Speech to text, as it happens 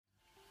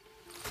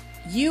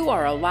You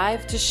are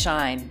alive to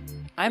shine.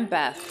 I'm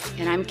Beth.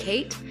 And I'm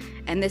Kate,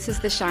 and this is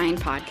the Shine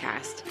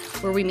Podcast,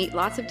 where we meet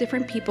lots of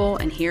different people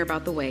and hear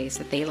about the ways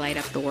that they light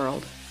up the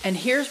world. And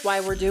here's why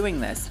we're doing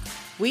this.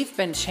 We've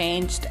been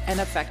changed and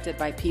affected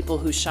by people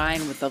who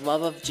shine with the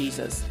love of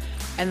Jesus.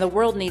 And the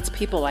world needs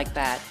people like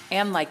that,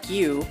 and like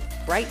you,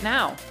 right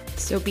now.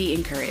 So be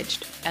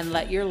encouraged. And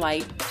let your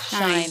light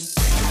shine.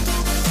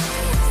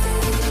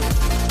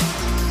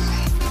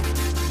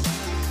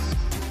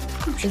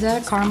 Is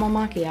that a caramel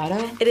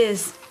macchiato? It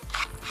is.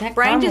 That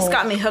Brian caramel, just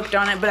got me hooked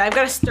on it, but I've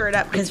got to stir it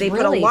up because they put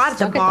a really lot at the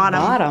stuck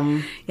bottom.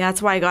 Yeah,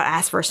 that's why I got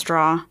asked for a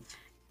straw.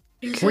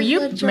 Were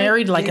you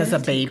married like as a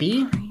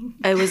baby?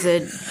 I was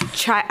a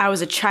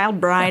child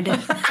bride. I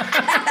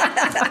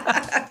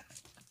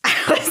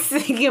was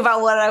thinking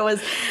about what I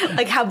was,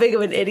 like how big of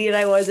an idiot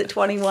I was at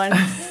 21.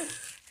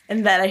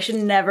 And that I should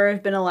never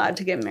have been allowed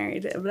to get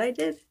married. But I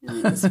did.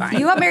 And it was fine.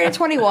 You got married at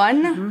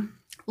 21? Mm-hmm.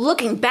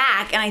 Looking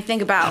back, and I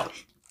think about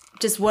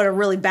just what a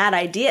really bad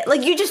idea.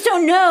 Like, you just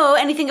don't know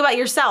anything about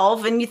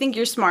yourself, and you think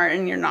you're smart,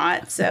 and you're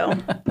not. So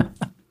It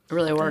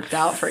really worked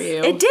out for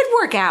you. it did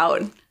work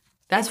out.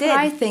 That's what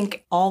I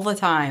think all the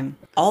time.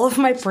 All of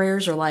my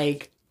prayers are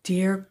like,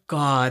 dear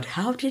God,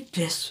 how did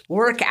this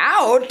work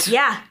out?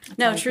 Yeah.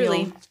 No, I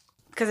truly. feel.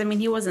 Because, I mean,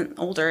 he wasn't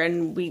older,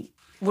 and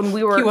when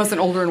we were... He wasn't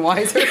older and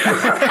wiser.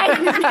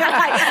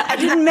 I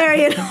didn't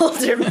marry an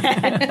older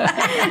man.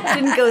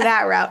 Didn't go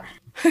that route.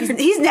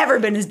 He's never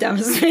been as dumb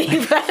as me.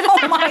 But,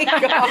 Oh my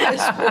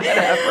gosh,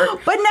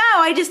 whatever. but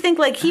no, I just think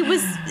like he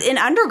was in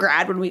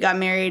undergrad when we got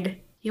married.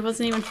 He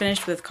wasn't even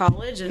finished with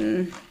college,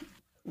 and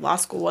law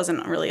school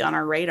wasn't really on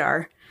our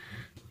radar.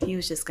 He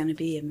was just going to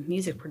be a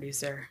music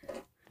producer.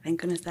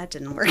 Thank goodness that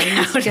didn't work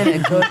out. He's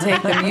gonna go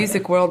take the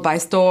music world by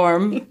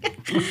storm.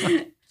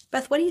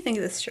 Beth, what do you think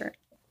of this shirt?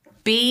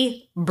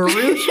 Be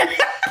brute.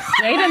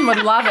 Jaden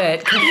would love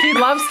it because she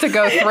loves to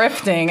go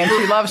thrifting and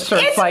she loves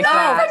shirts like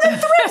that.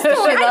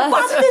 I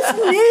bought this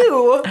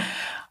new.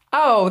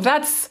 Oh,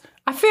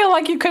 I feel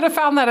like you could have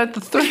found that at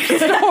the thrift store.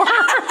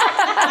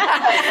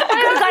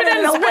 I got it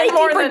at a way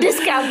deeper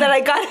discount than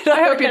I got it.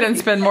 I hope you didn't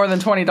spend more than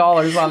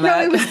 $20 on that.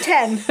 No, it was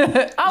 10.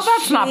 Oh,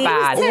 that's not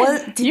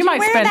bad. Did You might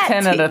wear spend that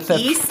 10 at to a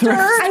thrift Easter? store.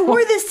 I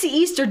wore this to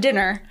Easter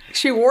dinner.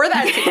 She wore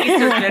that to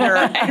Easter dinner,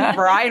 and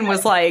Brian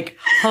was like,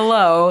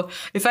 hello,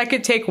 if I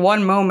could take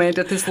one moment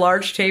at this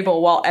large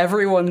table while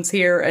everyone's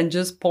here and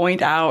just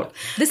point out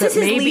This that is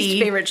his maybe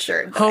least favorite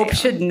shirt. that I Hope own.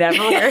 should never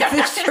wear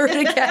this shirt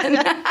again.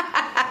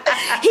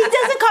 He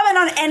doesn't comment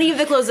on any of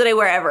the clothes that I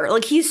wear ever.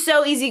 Like, he's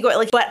so easygoing.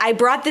 Like, but I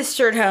brought this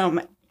shirt home,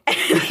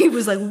 and he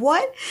was like,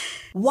 "What?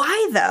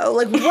 Why though?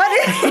 Like,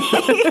 what?"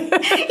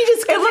 He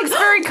just goes, looks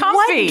very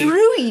comfy What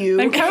drew you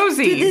and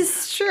cozy to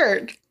this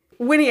shirt?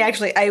 Winnie,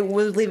 actually, I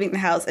was leaving the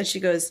house, and she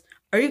goes,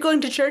 "Are you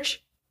going to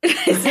church?"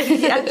 I said,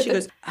 "Yeah." She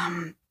goes,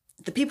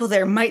 "The people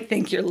there might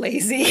think you're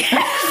lazy."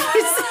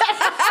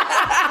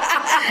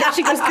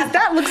 She goes, "Because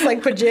that looks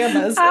like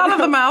pajamas." Out of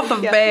the mouth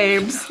of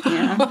babes.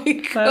 Yeah. Oh my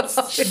gosh.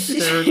 That's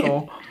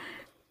hysterical.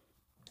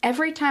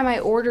 Every time I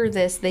order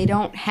this, they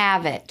don't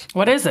have it.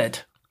 What is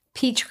it?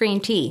 Peach green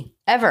tea.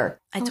 Ever.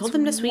 I told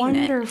them to sweeten it.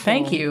 Wonderful.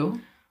 Thank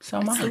you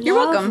so much. You're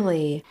welcome.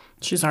 Lovely.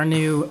 She's our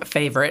new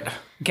favorite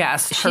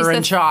guest, She's her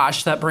and the-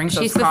 Josh, that brings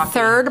She's us the coffee.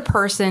 third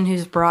person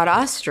who's brought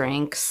us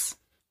drinks.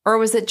 Or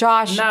was it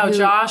Josh? No, who-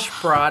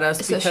 Josh brought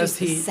us So because she's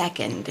the he...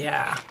 second.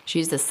 Yeah.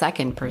 She's the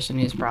second person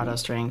who's brought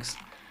us drinks.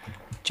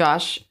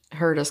 Josh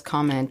heard us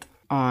comment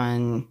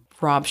on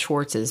Rob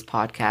Schwartz's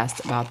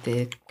podcast about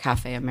the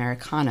Cafe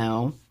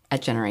Americano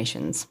at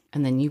Generations.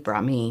 And then you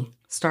brought me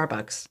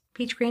Starbucks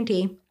peach green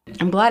tea.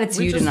 I'm glad it's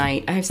you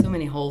tonight. I have so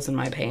many holes in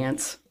my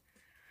pants.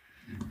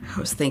 I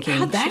was thinking,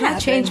 should that I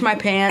change my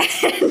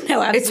pants?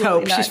 No, absolutely It's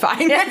Hope. not. She's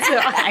fine.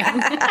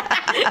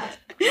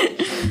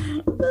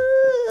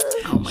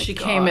 Oh She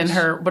came in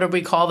her, what do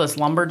we call this,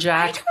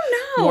 lumberjack? I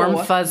don't know.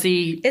 Warm,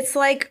 fuzzy. It's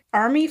like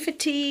army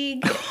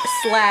fatigue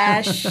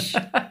slash.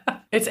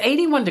 It's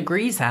 81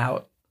 degrees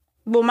out.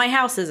 Well, my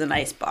house is an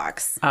ice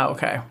box, Oh,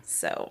 okay.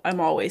 so I'm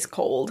always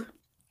cold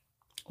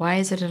Why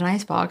is it an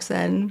ice box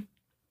then?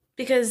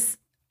 because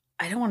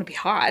I don't want to be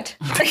hot.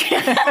 Okay,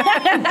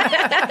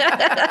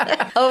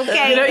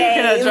 You know, you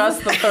can babe.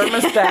 adjust the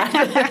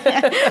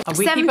thermostat.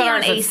 We keep 70 it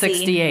ours on at AC.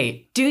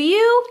 68. Do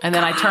you? And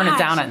then I turn it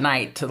down Gosh. at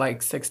night to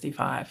like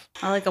 65.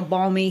 I like a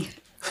balmy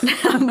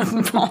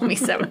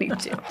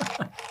 72.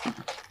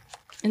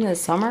 In the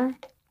summer?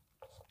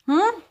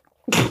 Huh?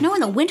 No,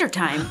 in the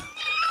wintertime.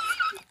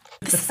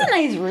 This is a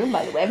nice room,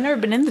 by the way. I've never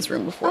been in this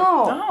room before.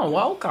 Oh,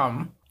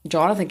 welcome.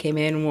 Jonathan came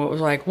in and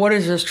was like, what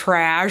is this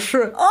trash?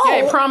 Oh,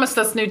 Yeah, he promised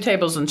us new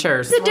tables and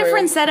chairs. it's a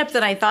different setup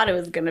than I thought it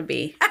was going to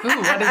be. Ooh,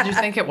 what did you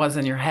think it was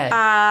in your head?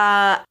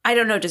 I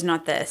don't know, just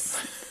not this.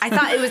 I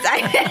thought it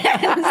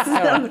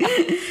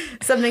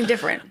was something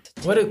different.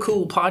 What do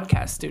cool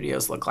podcast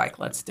studios look like?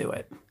 Let's do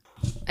it.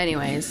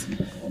 Anyways,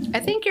 I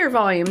think your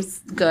volume's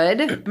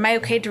good. Am I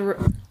okay to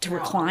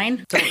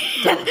recline?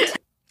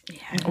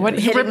 What,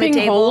 Hitting the ripping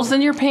table. holes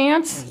in your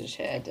pants?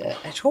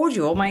 I told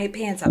you, all my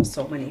pants have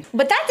so many.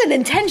 But that's an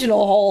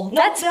intentional hole.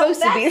 That's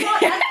supposed to be.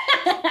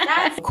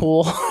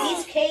 Cool.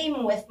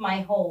 came with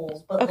my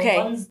holes, but Okay.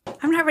 the ones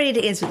I'm not ready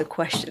to answer the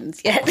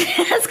questions yet.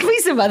 Ask me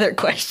some other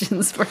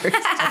questions first.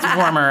 Let's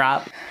warm her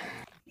up.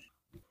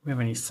 We have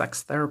any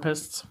sex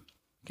therapists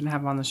we can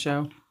have on the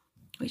show?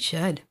 We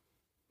should.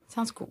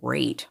 Sounds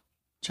great.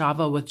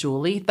 Java with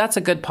Julie. That's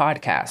a good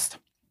podcast.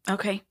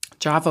 Okay.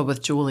 Java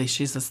with Julie.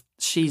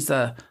 She's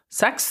a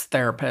sex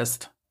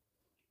therapist,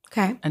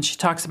 Okay. and she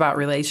talks about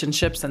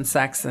relationships and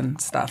sex and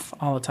stuff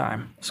all the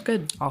time. It's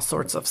good. All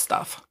sorts of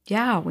stuff.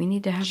 Yeah, we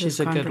need to have She's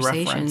those a good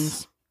reference.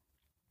 conversations.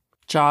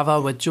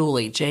 Java with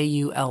Julie.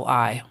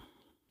 Juli.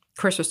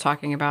 Chris was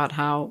talking about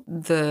how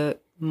the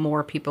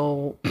more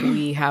people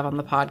we have on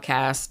the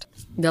podcast,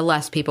 the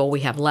less people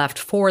we have left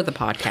for the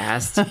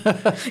podcast.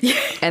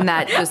 And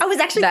that just I was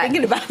actually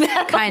thinking about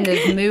that. kind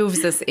of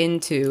moves us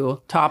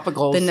into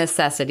Topicals. the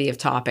necessity of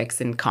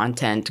topics and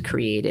content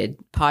created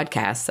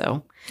podcasts.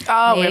 So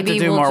we have to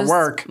do more just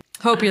work.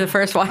 Hope you're the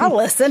first one. I'll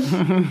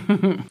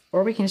listen.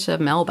 Or we can just have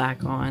Mel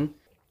back on.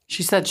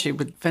 She said she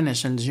would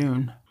finish in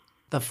June.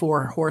 The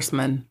 4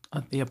 horsemen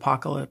of the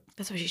apocalypse.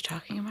 That's what she's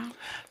talking about.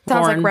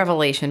 Sounds Porn. like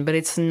Revelation, but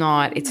it's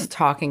not. It's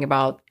talking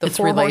about the It's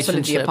 4 horsemen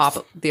of relationships.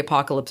 the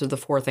apocalypse are the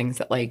 4 things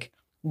that like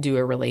do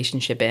a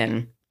relationship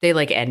in. They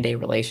like end a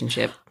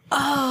relationship.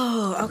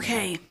 Oh,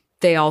 okay.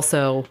 They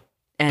also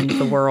end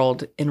the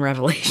world in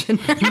Revelation.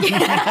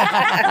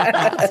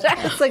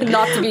 It's like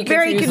not to be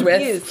Very confused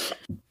confused.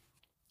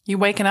 You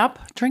waking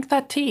up? Drink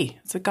that tea.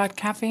 Has it got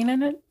caffeine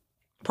in it?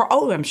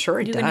 Oh, I'm sure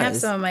it You does. can have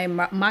some of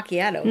my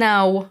macchiato.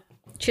 No.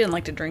 She didn't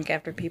like to drink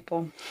after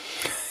people.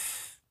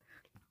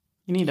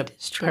 You need a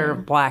pair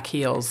of black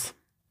heels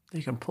that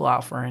you can pull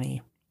out for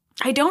any.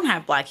 I don't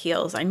have black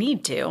heels. I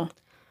need to.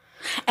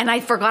 And I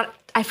forgot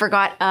I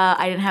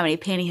didn't have any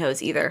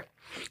pantyhose either.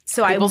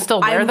 So People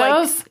still wear I'm like,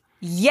 those?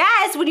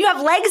 yes, when you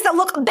have legs that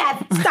look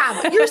bad,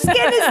 stop. Your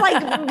skin is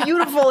like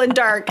beautiful and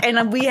dark,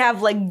 and we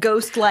have like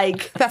ghost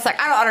like. That's like,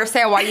 I don't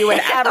understand why you would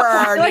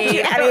ever need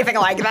anything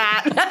like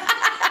that.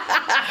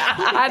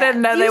 I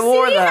didn't know they You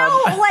wore see them.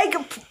 how, like,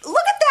 look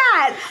at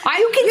that.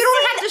 You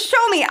don't have to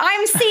show me.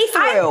 I'm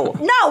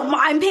see-through. No,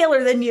 I'm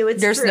paler than you.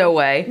 It's There's true. no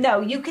way.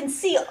 No, you can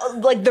see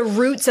like the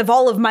roots of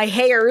all of my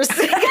hairs.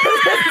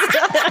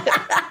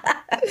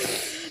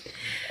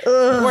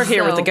 We're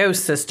here with So- the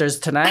Ghost Sisters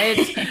tonight.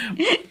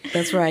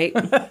 That's right.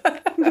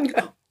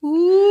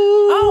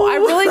 Oh, I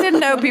really didn't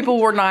know people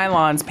wore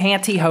nylons,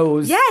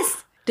 pantyhose.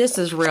 Yes. This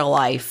is real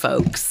life,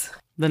 folks.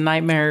 The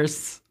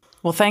nightmares.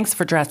 Well, thanks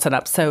for dressing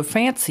up so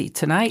fancy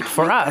tonight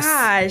for us.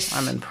 gosh.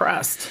 I'm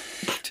impressed.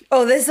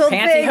 Oh, this whole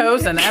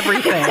Pantyhose and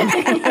everything.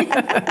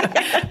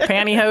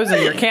 Pantyhose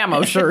and your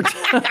camo shirt.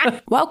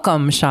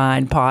 Welcome,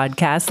 Shine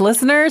Podcast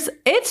listeners.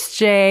 It's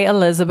Jay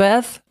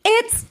Elizabeth.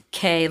 It's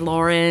Kay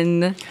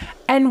Lauren.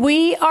 And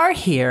we are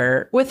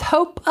here with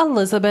Hope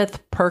Elizabeth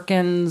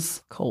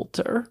Perkins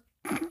Coulter.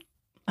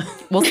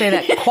 We'll say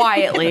that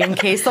quietly in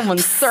case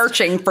someone's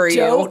searching for you.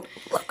 Don't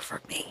look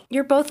for me.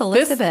 You're both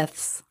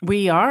Elizabeths.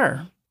 We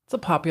are. It's a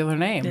popular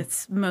name.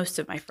 It's most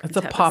of my friends. It's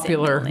a have the same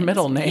popular names.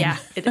 middle name. Yeah,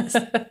 it is.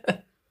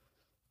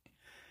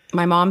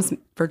 My mom's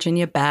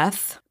Virginia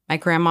Beth. My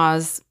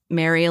grandma's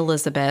Mary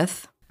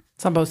Elizabeth.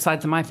 It's on both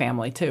sides of my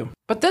family, too.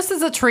 But this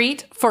is a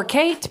treat for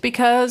Kate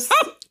because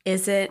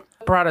Is it?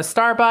 brought us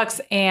Starbucks,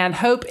 and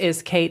Hope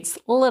is Kate's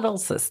little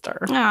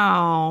sister.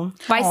 Oh,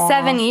 by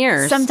 7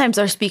 years. Sometimes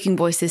our speaking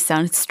voices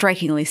sound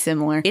strikingly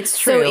similar.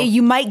 It's So true.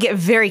 you might get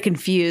very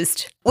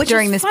confused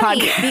during this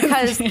funny podcast.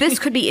 because this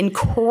could be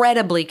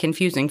incredibly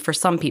confusing for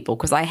some people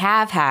because I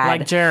have had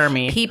Like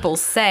Jeremy. people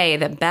say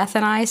that Beth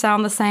and I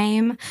sound the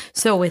same.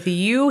 So with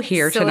you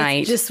here So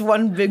tonight, it's just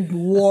one big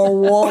whoa,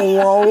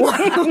 whoa,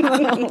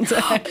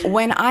 whoa.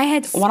 when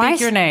I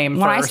your name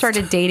when I first.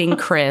 started dating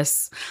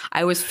Chris,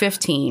 I was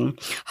 15.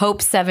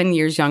 Hope's 7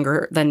 years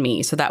younger than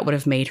me, so that would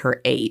have made her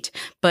 8.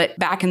 But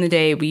back in the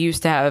day, we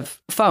used to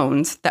have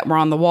phones that were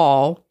on the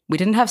wall. We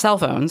didn't have cell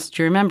phones.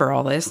 Do you remember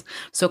all this?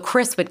 So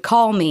Chris would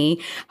call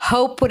me.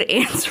 Hope would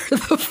answer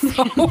the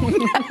phone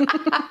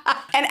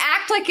and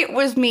act like it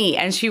was me.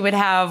 And she would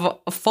have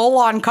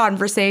full-on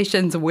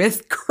conversations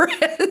with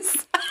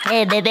Chris.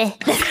 Hey, baby.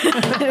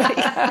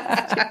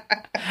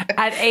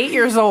 At 8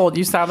 years old,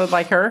 you sounded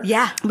like her?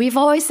 Yeah. We've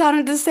always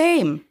sounded the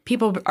same.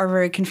 People are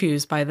very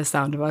confused by the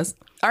sound of us.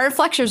 Our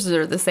inflections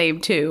are the same,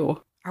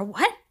 too. Or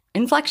what?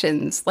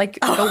 Inflections, like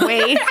the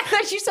way I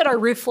thought you said our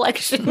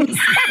reflections.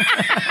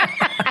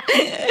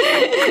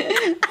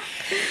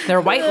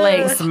 Their white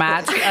legs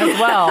match as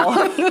well.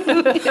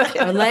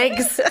 our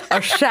legs,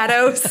 our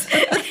shadows.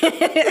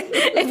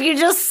 If you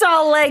just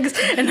saw legs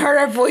and heard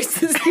our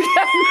voices, you'd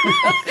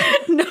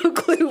have no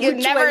clue. You'd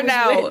which never way was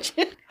know. which.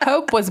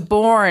 Hope was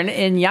born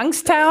in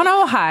Youngstown,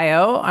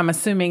 Ohio. I'm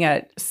assuming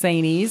at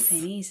St.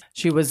 E's.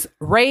 She was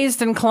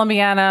raised in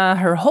Columbiana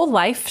her whole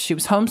life. She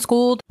was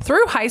homeschooled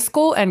through high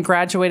school and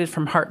graduated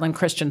from Heartland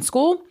Christian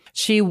School.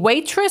 She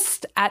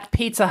waitressed at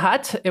Pizza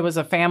Hut. It was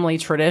a family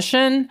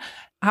tradition.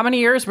 How many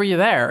years were you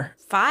there?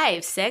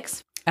 5,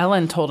 6.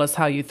 Ellen told us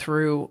how you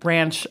threw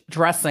ranch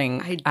dressing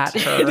at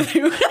her. I didn't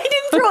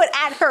throw it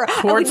at her.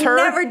 Towards I would her?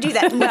 never do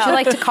that. No. Would you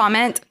like to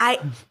comment? I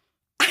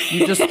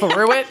You just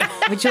threw it?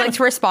 Would you like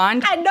to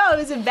respond? I know, it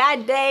was a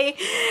bad day.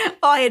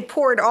 Oh, I had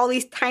poured all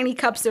these tiny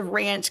cups of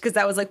ranch because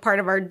that was like part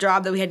of our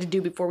job that we had to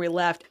do before we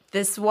left.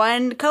 This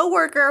one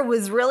coworker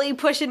was really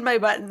pushing my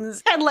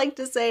buttons. I'd like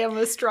to say I'm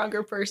a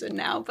stronger person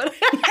now, but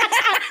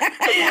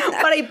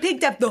I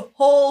picked up the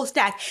whole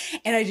stack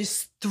and I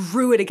just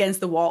threw it against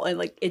the wall and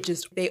like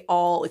they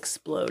all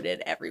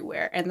exploded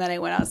everywhere. And then I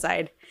went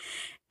outside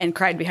and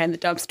cried behind the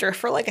dumpster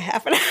for like a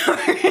half an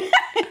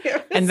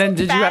hour. And then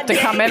did you have to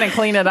come in and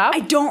clean it up? I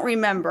don't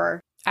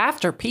remember.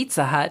 After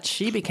Pizza Hut,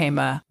 she became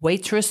a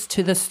waitress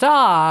to the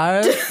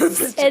stars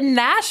in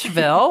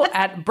Nashville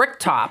at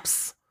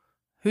Bricktops.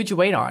 Who'd you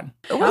wait on?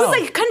 It was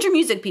like country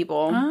music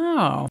people.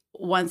 Oh.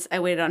 Once I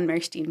waited on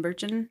Mary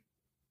Steenburgen.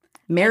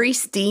 Mary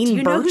Do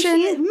you know who she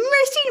is? Steenburgen?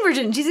 Mary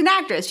Steenburgen. She's an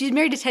actress. She's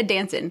married to Ted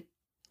Danson.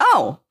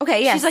 Oh,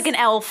 okay, yes. She's like an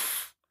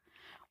elf.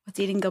 What's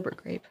eating Gilbert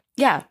Grape?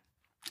 Yeah.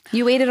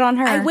 You waited on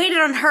her. I waited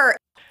on her.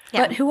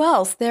 Yeah. But who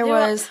else? There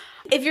was...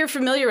 If you're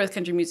familiar with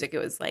country music, it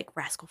was like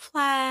Rascal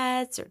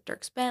Flatts or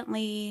Dierks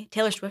Bentley.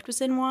 Taylor Swift was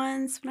in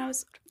once when I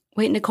was...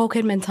 Wait, Nicole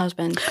Kidman's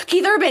husband.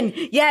 Keith Urban.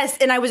 Yes.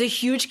 And I was a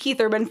huge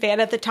Keith Urban fan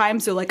at the time.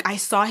 So like I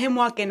saw him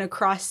walk in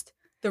across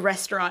the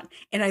restaurant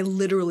and I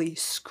literally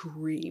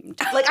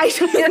screamed. Like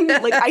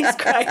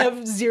I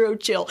have zero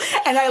chill.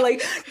 And I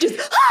like just...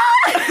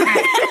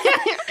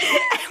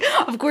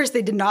 Of course,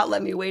 they did not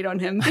let me wait on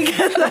him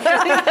because but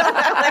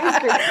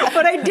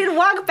I did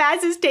walk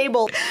past his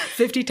table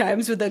 50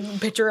 times with a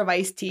pitcher of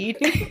iced tea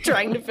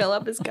trying to fill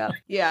up his cup.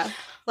 Yeah,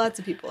 lots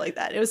of people like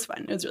that. It was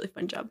fun. It was a really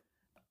fun job.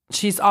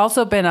 She's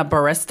also been a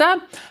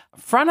barista,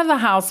 front of the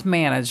house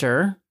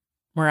manager.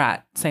 We're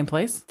at same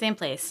place, Same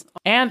place.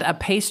 and a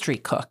pastry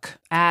cook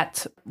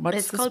at what's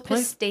It's this called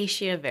place?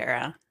 Pistacia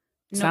Vera.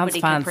 Sounds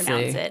Nobody can fancy.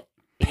 pronounce it.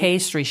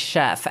 Pastry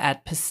chef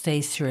at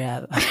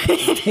Pistacia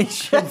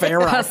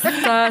Vera.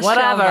 Whatever.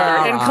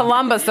 Whatever. In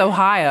Columbus,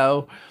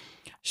 Ohio.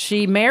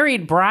 She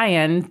married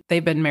Brian.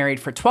 They've been married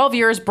for 12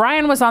 years.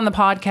 Brian was on the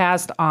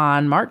podcast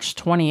on March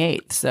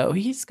 28th. So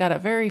he's got a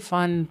very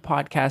fun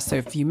podcast. So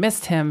if you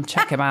missed him,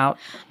 check him out.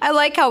 I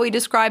like how we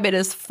describe it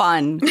as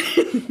fun.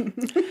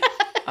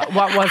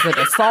 What was it?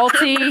 A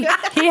salty?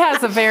 He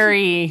has a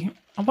very,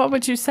 what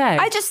would you say?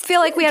 I just feel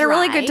like we had a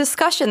really Dry. good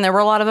discussion. There were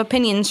a lot of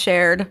opinions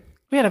shared.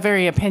 We had a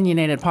very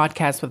opinionated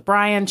podcast with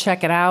Brian.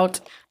 Check it out.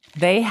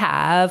 They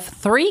have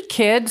 3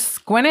 kids.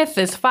 Gwyneth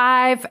is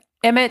 5.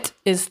 Emmett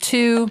is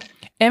 2.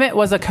 Emmett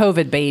was a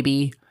COVID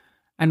baby.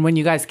 And when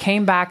you guys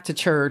came back to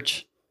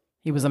church,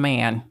 he was a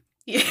man.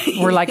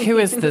 We're like, who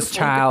is this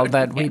child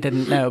that we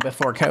didn't know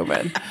before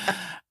COVID?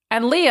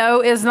 And Leo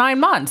is 9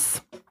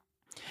 months.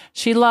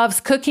 She loves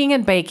cooking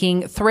and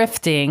baking,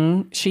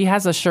 thrifting. She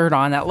has a shirt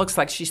on that looks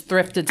like she's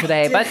thrifted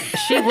today, but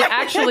she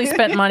actually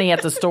spent money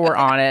at the store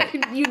on it.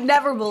 You'd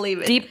never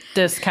believe it. Deep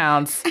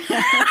discounts.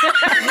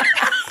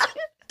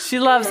 She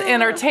loves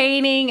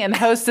entertaining and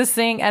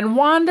hostessing and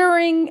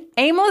wandering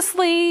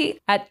aimlessly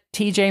at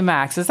TJ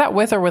Maxx. Is that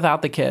with or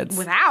without the kids?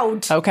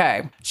 Without.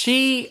 Okay.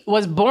 She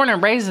was born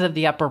and raised at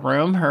the Upper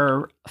Room.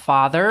 Her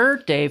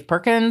father, Dave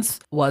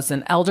Perkins, was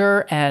an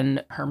elder,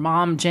 and her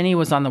mom, Jenny,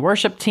 was on the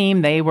worship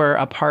team. They were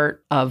a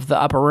part of the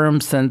Upper Room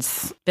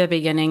since The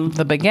beginning.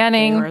 the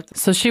beginning.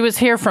 So she was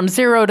here from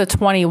 0 to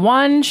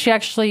 21. She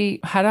actually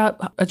had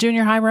a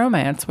junior high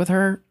romance with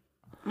her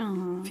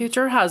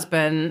future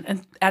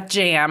husband at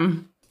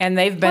Jam. And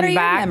they've been What are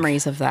back. your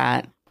memories of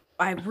that?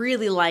 I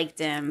really liked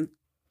him,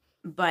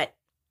 but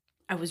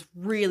I was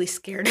really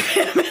scared of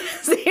him.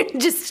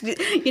 Just,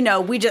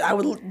 I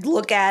would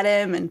look at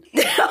him and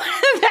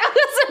that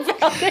was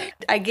about it.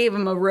 I gave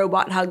him a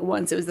robot hug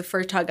once. It was the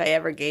first hug I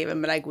ever gave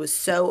him, and I was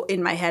so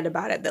in my head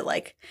about it that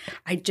like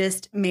I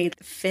just made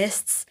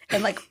fists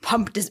and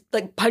punched his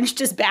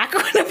back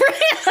whenever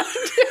I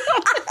hugged him.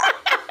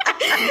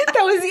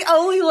 That was the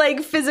only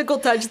physical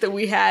touch that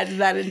we had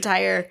that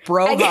entire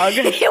Bro hug.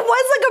 It was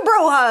like a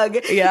bro hug.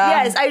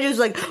 Yeah. Yes, I just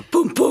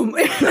boom, boom.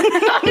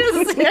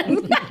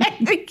 I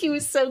think he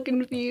was so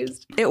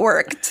confused. It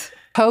worked.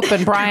 Hope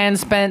and Brian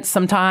spent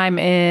some time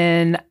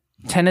in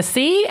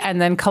Tennessee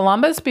and then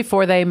Columbus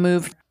before they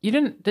moved.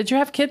 Did you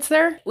have kids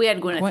there? We had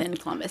Gwyneth in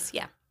Columbus,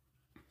 yeah.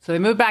 So they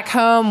moved back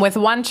home with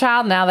 1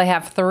 child. Now they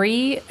have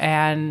 3,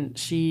 and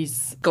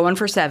she's Going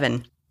for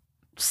 7.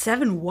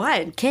 7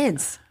 what?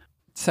 Kids.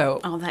 so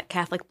That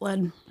Catholic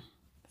blood.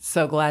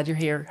 so glad you're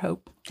here,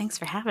 Hope. Thanks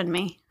for having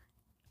me.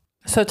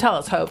 So tell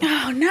us, Hope.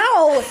 Oh,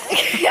 no.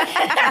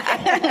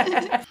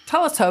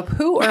 Tell us, Hope,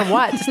 who or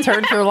what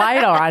turned your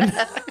light on?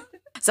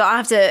 So I'll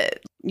have to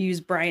use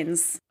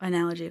Brian's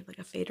analogy of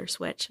a fader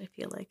switch. I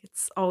feel like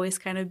it's always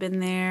kind of been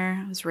there.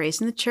 I was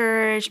raised in the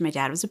church. My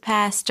dad was a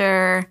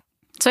pastor.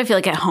 So I feel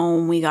like at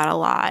home we got a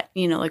lot.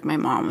 My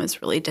mom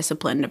was really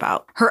disciplined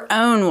about her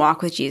own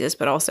walk with Jesus,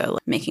 but also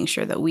making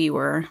sure that we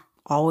were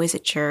always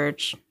at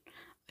church.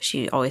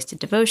 She always did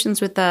devotions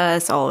with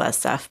us, all of that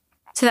stuff.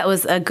 So that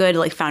was a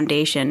good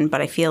foundation.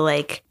 But I feel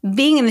like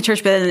being in the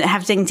church, but then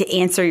having to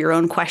answer your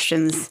own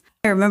questions.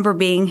 I remember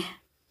being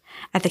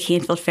at the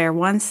Canfield Fair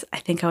once. I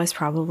think I was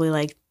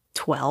probably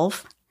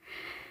 12.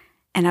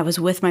 and I was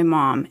with my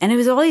mom. And it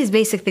was all these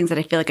basic things that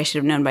I feel like I should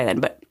have known by then.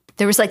 But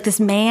there was like this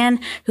man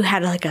who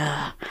had like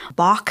a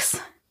box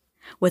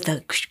with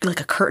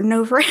a curtain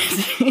over it.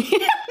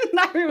 And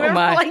I remember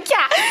like,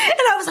 yeah.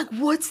 And I was like,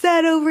 what's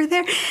that over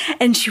there?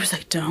 And she was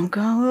like, don't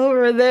go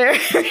over there.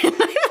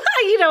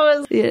 You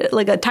know, it was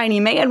like a tiny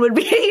man would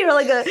be, you know,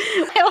 like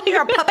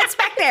our puppets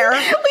back there. Well,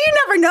 you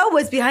never know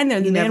what's behind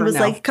there. The man was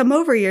like, come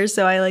over here.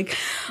 So I like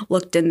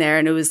looked in there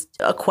and it was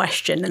a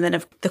question. And then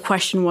if the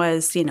question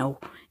was, you know,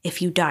 if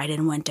you died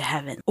and went to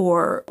heaven,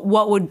 or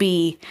what would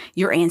be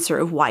your answer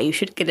of why you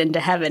should get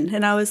into heaven?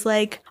 And I was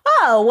like,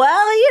 oh,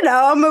 well, you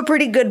know, I'm a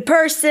pretty good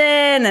person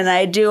and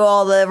I do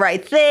all the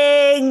right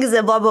things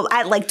and blah, blah, blah,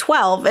 at like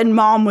 12. And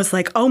mom was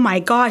like, oh my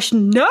gosh,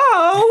 no.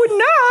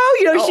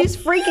 You know, she's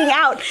freaking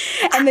out.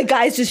 And the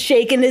guy's just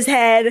shaking his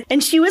head.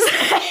 And she was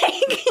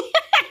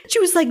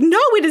like, no,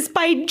 it is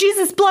by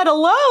Jesus' blood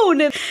alone.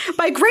 And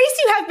by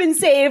grace you have been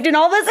saved and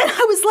all this. And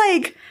I was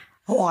like,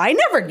 oh, I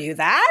never knew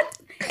that.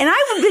 And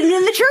I've been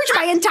in the church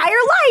my entire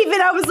life.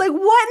 And I was like,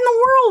 what in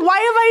the world? Why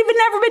have I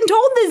never been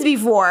told this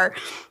before? I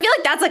feel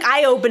like that's like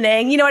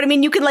eye-opening. You know what I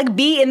mean? You can like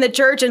be in the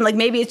church and like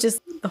maybe it's just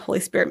the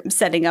Holy Spirit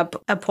setting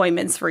up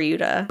appointments for you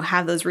to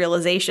have those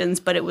realizations.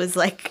 But it was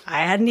like, I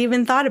hadn't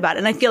even thought about it.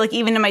 And I feel like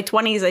even in my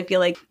 20s, I feel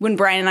like when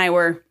Brian and I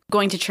were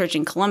going to church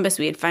in Columbus,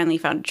 we had finally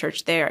found a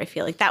church there. I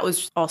feel like that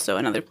was also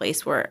another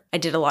place where I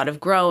did a lot of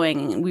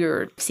growing. We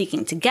were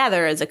seeking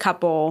together as a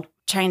couple,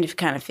 trying to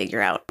kind of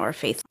figure out our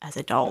faith as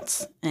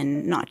adults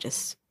and not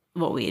just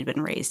what we had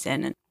been raised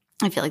in. And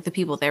I feel like the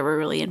people there were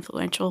really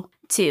influential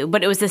too.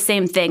 But it was the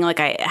same thing, like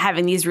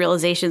having these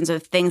realizations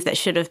of things that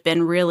should have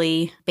been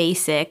really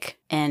basic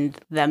and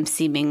them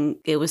seeming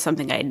it was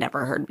something I had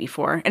never heard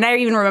before. And I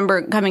even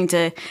remember coming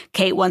to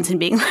Kate once and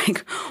being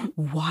like,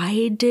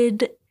 why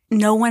did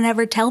no one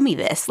ever tell me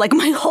this? Like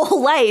my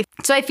whole life.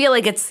 So I feel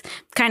like it's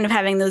kind of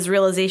having those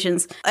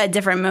realizations at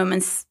different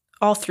moments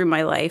all through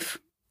my life.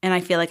 And I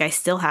feel like I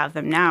still have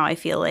them now. I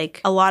feel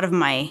like a lot of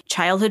my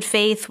childhood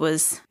faith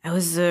I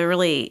was a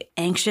really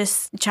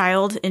anxious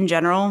child in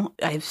general.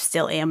 I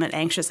still am an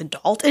anxious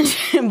adult.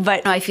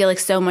 But I feel like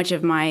so much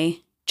of my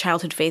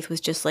childhood faith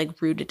was just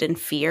like rooted in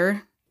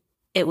fear.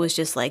 It was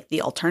just like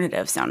the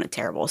alternative sounded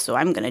terrible. So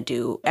I'm going to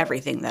do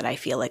everything that I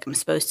feel like I'm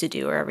supposed to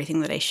do or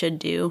everything that I should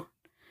do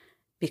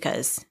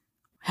because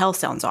hell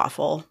sounds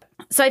awful.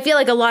 So I feel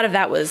like a lot of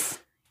that was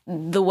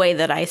the way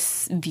that I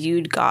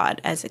viewed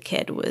God as a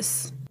kid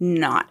was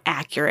not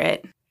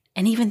accurate.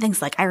 And even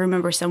things like I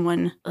remember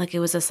someone, like it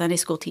was a Sunday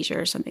school teacher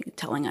or something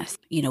telling us,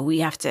 you know, we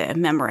have to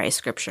memorize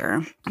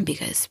scripture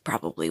because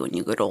probably when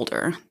you get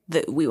older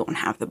that we won't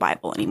have the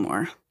Bible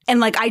anymore. And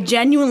like I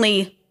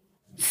genuinely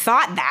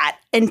thought that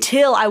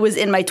until I was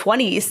in my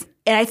 20s.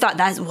 And I thought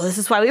this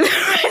is why we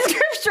memorize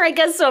scripture, I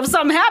guess. So if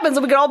something happens,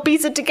 we can all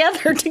piece it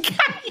together.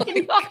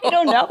 You know, I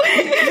don't know.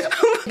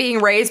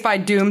 Being raised by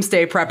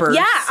doomsday preppers.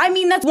 Yeah, I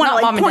mean, that's one not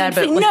like, mom and dad,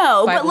 but like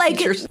no, Bible but like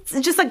teachers.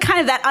 it's just like kind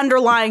of that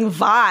underlying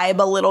vibe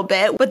a little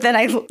bit. But then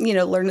I, you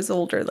know, learned as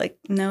older, like,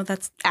 no,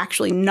 that's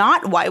actually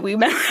not why we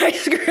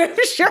memorize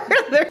scripture.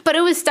 But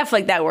it was stuff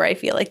like that where I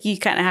feel like you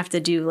kind of have to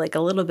do like a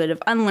little bit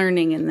of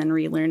unlearning and then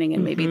relearning.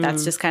 And maybe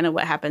that's just kind of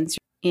what happens.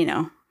 You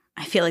know,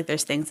 I feel like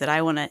there's things that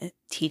I want to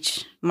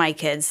teach my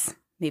kids,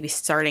 maybe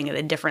starting at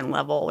a different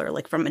level or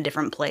like from a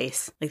different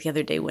place. Like the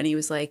other day when he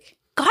was like,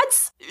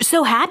 God's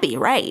so happy,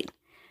 right?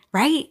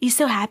 Right? He's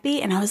so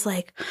happy. And I was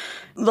like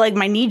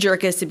my knee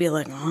jerk is to be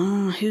like,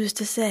 oh, who's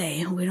to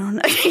say? We don't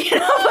know. You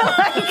know, but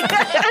like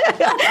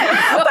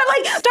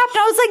stopped. And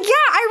I was like,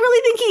 yeah, I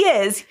really think he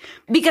is.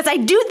 Because I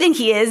do think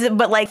he is,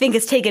 but like I think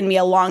it's taken me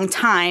a long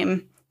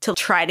time to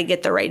try to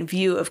get the right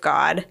view of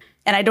God.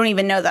 And I don't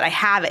even know that I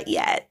have it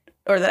yet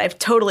or that I've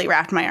totally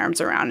wrapped my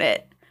arms around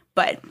it,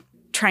 but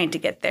trying to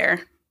get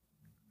there.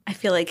 I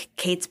feel like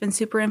Kate's been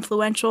super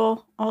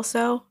influential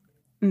also.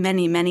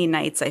 Many, many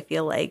nights, I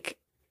feel like,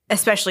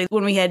 especially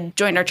when we had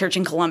joined our church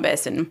in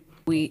Columbus and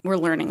we were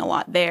learning a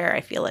lot there, I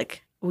feel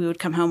like we would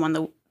come home on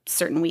the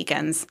certain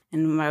weekends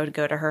and I would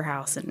go to her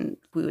house and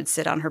we would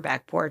sit on her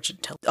back porch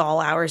until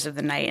all hours of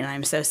the night. And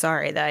I'm so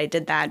sorry that I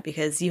did that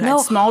because you had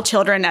small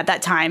children at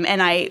that time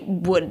and I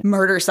would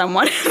murder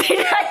someone if they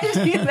tried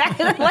to do that.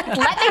 And like,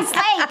 let me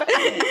sleep.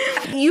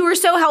 You were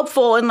so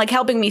helpful in like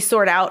helping me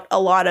sort out a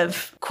lot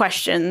of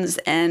questions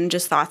and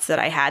just thoughts that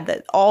I had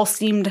that all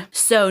seemed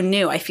so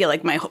new. I feel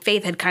like my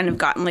faith had kind of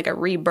gotten like a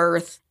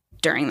rebirth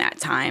during that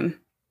time.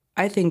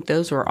 I think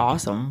those were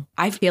awesome.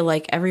 I feel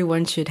like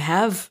everyone should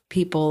have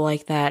people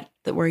like that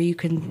where you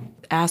can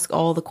ask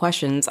all the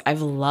questions.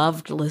 I've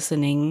loved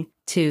listening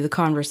to the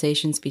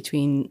conversations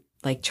between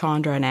like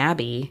Chandra and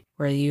Abby,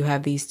 where you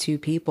have these two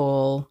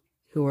people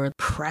who are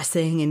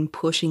pressing and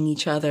pushing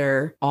each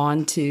other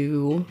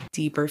onto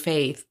deeper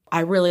faith.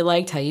 I really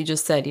liked how you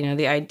just said, you know,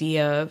 the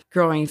idea of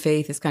growing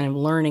faith is kind of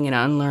learning and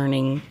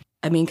unlearning.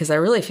 I mean, because I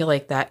really feel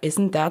like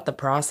isn't that the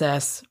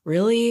process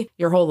really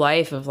your whole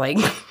life of like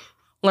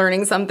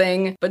learning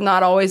something, but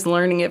not always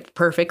learning it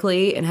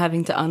perfectly and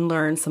having to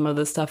unlearn some of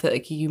the stuff that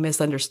like you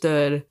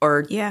misunderstood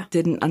or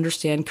didn't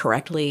understand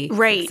correctly.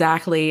 Right.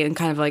 Exactly. And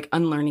kind of like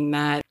unlearning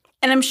that.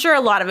 And I'm sure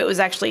a lot of it was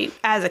actually,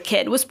 as a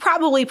kid, was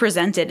probably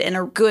presented in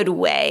a good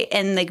way.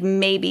 And like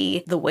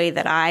maybe the way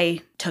that I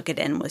took it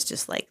in was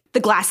just like the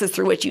glasses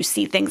through which you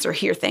see things or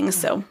hear things.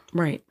 So,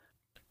 Right.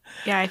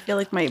 yeah, I feel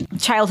like my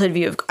childhood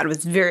view of God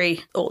was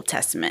very Old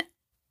Testament.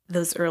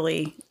 Those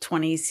early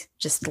 20s,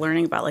 just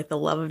learning about like the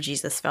love of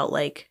Jesus felt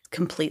like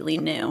completely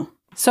new.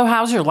 So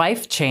how's your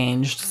life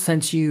changed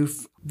since you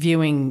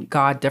viewing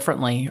God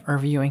differently or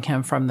viewing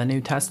him from the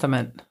New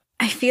Testament?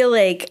 I feel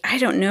like, I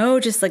don't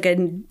know, just like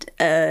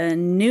a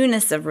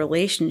newness of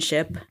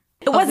relationship.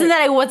 It wasn't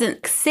that I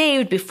wasn't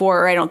saved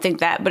before, I don't think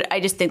that, but I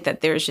just think that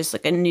there's just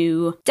like a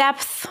new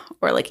depth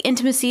or like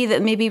intimacy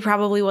that maybe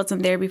probably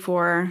wasn't there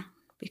before,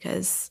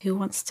 because who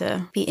wants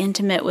to be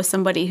intimate with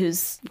somebody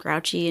who's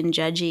grouchy and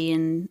judgy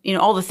and, you know,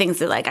 all the things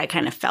that like I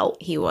kind of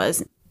felt he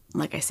was.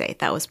 Like I say,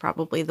 that was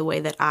probably the way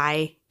that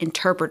I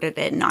interpreted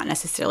it, not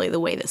necessarily the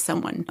way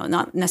that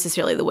not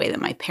necessarily the way that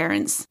my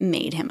parents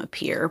made him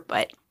appear,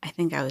 but I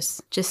think I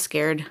was just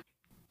scared.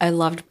 I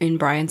loved in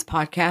Brian's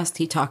podcast,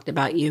 he talked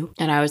about you.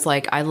 And I was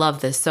like, I love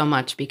this so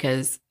much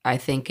because I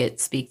think it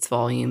speaks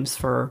volumes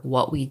for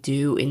what we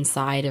do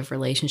inside of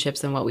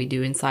relationships and what we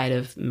do inside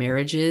of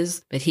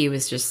marriages. But he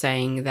was just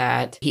saying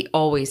that he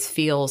always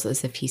feels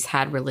as if he's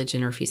had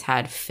religion or if he's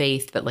had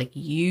faith, but like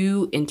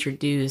you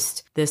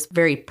introduced this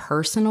very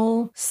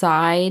personal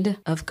side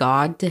of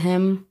God to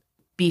him.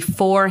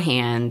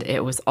 Beforehand,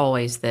 it was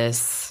always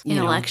this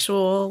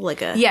Intellectual,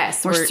 like a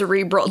or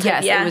cerebral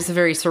type. Yes, it was a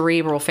very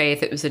cerebral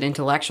faith. It was an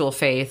intellectual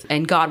faith.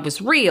 And God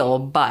was real,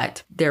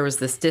 but there was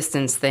this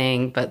distance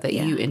thing, but that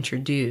you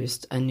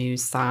introduced a new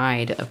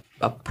side,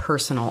 a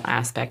personal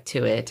aspect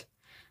to it.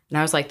 And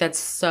I was like, that's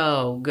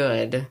so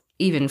good.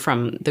 Even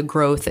from the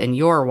growth in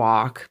your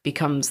walk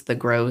becomes the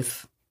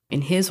growth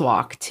in his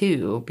walk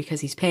too,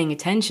 because he's paying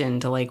attention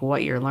to like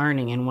what you're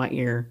learning and what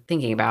you're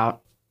thinking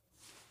about.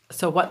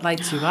 So what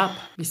lights you up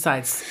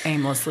besides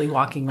aimlessly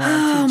walking around?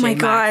 Oh TJ my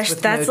Maxx gosh,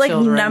 with that's no like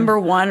children? number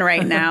one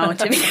right now,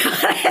 to be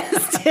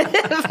honest.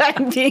 If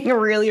I'm being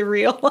really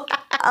real.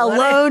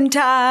 Alone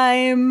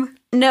time.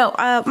 No,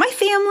 my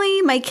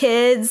family, my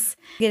kids,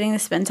 getting to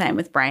spend time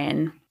with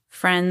Brian,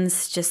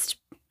 friends, just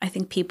I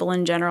think people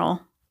in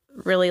general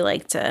really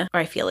like to, or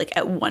I feel like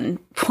at one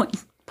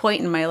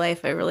point in my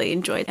life, I really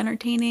enjoyed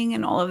entertaining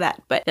and all of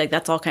that. But like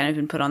that's all kind of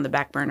been put on the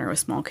back burner with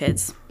small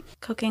kids.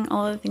 Cooking,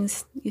 all of the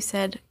things you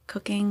said,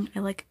 cooking. I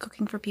like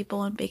cooking for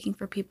people and baking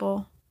for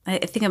people. I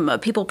think I'm a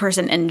people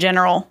person in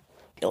general.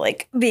 I feel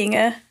like being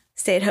a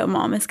stay-at-home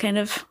mom has kind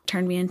of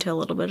turned me into a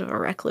little bit of a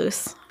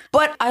recluse.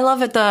 But I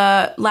love at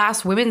the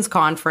last women's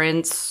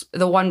conference,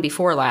 the one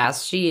before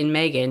last, she and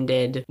Megan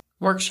did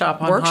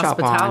workshop on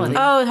hospitality.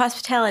 Oh,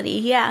 hospitality,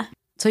 yeah.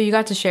 So you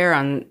got to share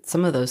on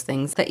some of those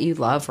things that you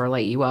love or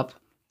light you up.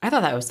 I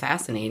thought that was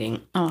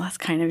fascinating. Oh, that's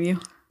kind of you.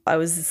 I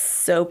was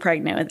so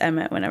pregnant with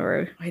Emmett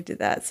whenever I did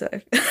that. So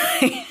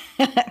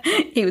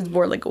he was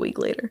born like a week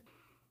later.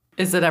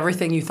 Is it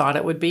everything you thought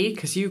it would be?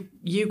 Because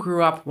you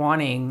grew up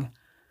wanting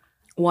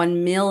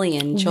 1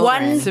 million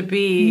children. to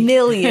be 1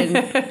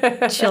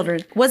 million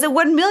children. Was it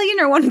 1 million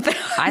or 1,000?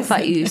 I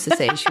thought you used to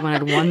say she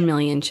wanted 1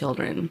 million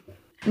children.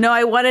 No,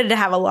 I wanted to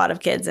have a lot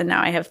of kids, and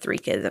now I have 3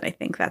 kids, and I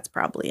think that's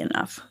probably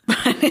enough.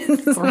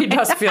 3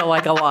 does feel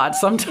like a lot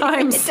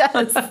sometimes. It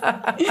does.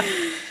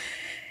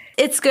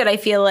 It's good. I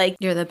feel like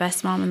you're the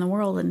best mom in the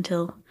world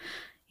until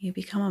you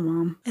become a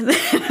mom. And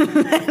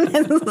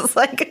then it's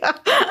like,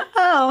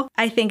 oh.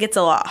 I think it's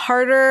a lot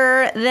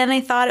harder than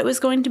I thought it was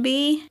going to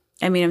be.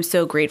 I mean, I'm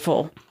so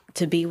grateful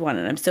to be one,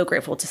 and I'm so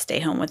grateful to stay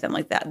home with them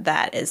like that.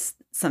 That is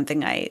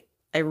something I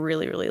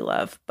really, really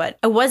love. But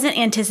I wasn't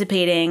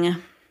anticipating,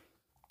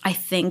 I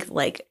think,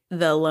 like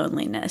the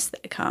loneliness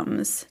that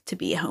comes to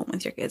be home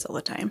with your kids all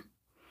the time.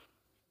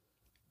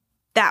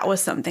 That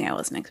was something I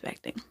wasn't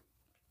expecting.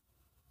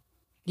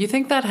 You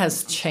think that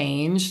has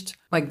changed?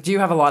 Like, do you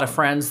have a lot of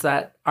friends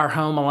that are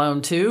home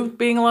alone too,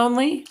 being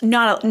lonely?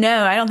 No,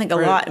 I don't think a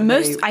lot.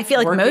 I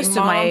feel like most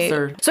of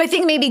my. So I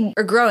think maybe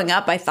growing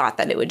up, I thought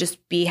that it would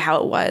just be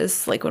how it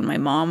was, like when my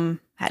mom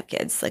had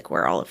kids, like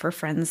where all of her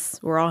friends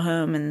were all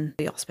home and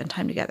we all spend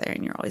time together,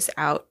 and you're always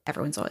out.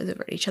 Everyone's always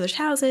over at each other's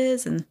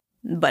houses,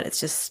 but it's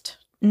just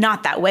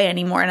not that way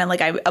anymore. And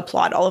I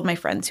applaud all of my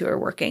friends who are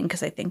working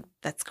because I think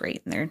that's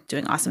great and they're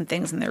doing awesome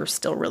things and they're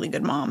still really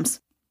good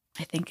moms.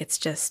 I think it's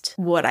just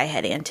what I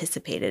had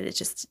anticipated. It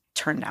just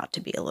turned out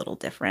to be a little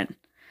different.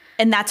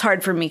 And that's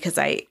hard for me because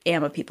I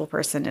am a people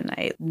person and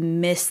I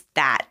miss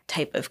that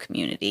type of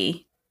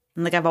community.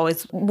 And like I've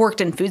always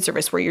worked in food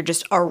service where you're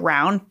just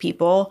around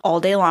people all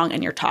day long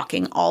and you're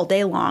talking all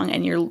day long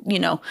and you're,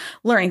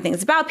 learning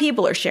things about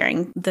people or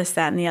sharing this,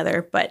 that, and the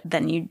other. But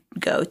then you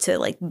go to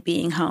like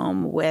being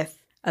home with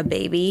a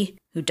baby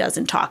who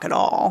doesn't talk at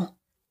all,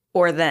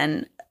 or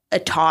then a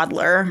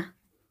toddler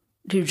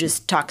who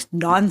just talks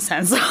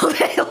nonsense all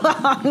day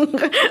long,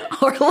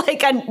 or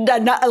like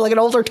an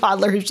older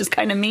toddler who's just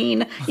kind of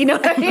mean. You know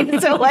what I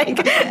mean? So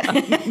like,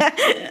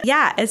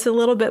 yeah, it's a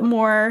little bit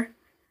more.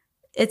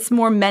 It's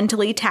more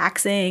mentally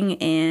taxing,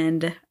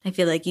 and I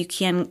feel like you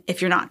can,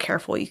 if you're not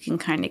careful, you can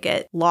kind of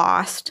get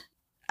lost.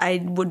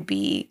 I would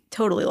be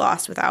totally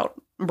lost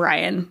without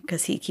Brian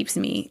because he keeps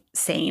me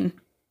sane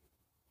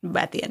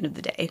at the end of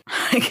the day.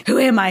 Like, who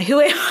am I? Who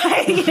am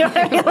I? You know what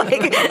I mean?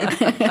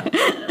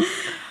 Like,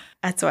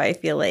 that's why I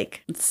feel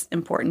like it's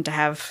important to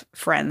have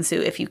friends who,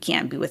 if you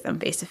can't be with them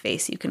face to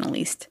face, you can at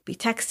least be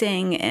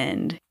texting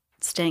and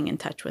staying in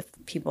touch with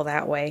people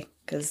that way,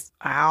 because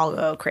I'll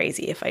go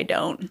crazy if I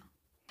don't.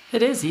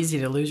 It is easy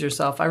to lose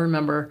yourself. I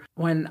remember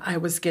when I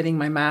was getting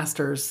my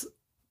master's,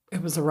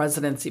 it was a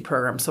residency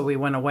program. So we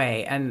went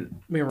away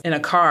and we were in a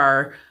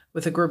car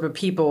with a group of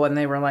people and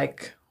they were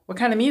like, what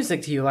kind of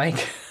music do you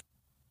like?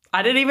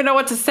 I didn't even know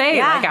what to say.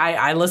 Yeah. Like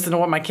I listen to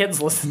what my kids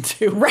listen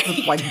to,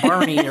 Right. like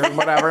Bernie or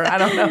whatever. I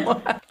don't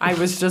know. I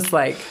was just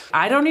like,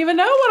 I don't even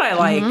know what I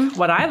like.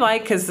 What I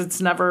like, because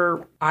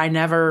I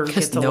never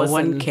get to no listen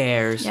one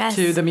cares. Yes.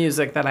 to the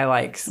music that I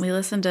like. We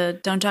listen to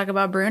Don't Talk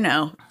About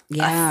Bruno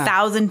Yeah.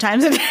 1,000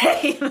 times a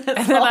day.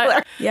 That's then all I-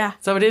 there- yeah.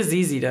 So it is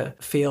easy to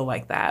feel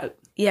like that.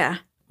 Yeah.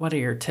 What are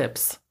your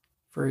tips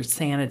for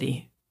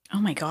sanity? Oh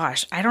my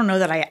gosh. I don't know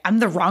that I'm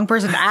the wrong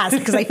person to ask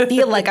because I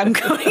feel like I'm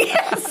going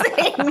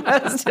insane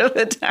most of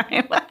the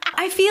time.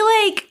 I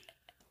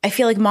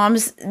feel like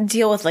moms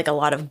deal with like a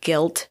lot of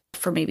guilt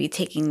for maybe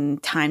taking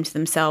time to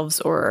themselves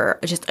or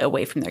just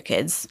away from their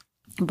kids.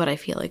 But I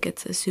feel like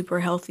it's a super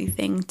healthy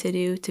thing to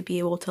do, to be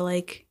able to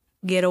like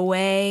get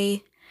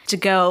away, to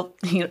go,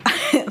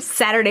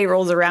 Saturday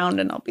rolls around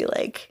and I'll be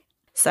like,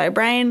 sorry,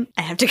 Brian,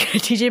 I have to go to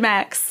TJ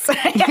Maxx.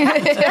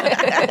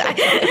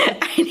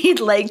 I need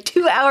like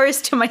 2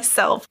 hours to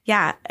myself.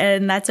 Yeah,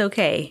 and that's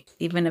okay.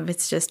 Even if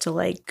it's just to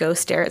like go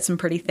stare at some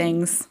pretty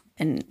things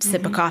and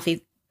sip a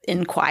coffee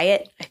in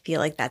quiet. I feel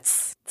like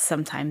that's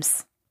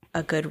sometimes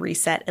a good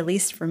reset, at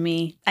least for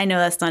me. I know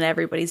that's not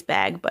everybody's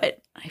bag,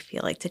 but I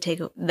feel like to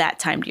take that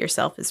time to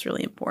yourself is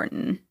really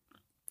important.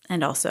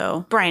 And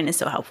also, Brian is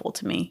so helpful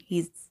to me.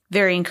 He's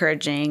very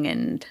encouraging,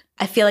 and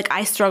I feel like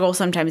I struggle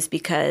sometimes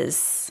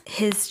because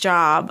his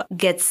job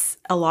gets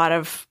a lot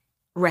of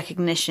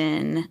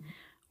recognition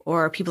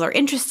or people are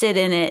interested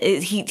in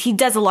it. He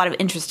does a lot of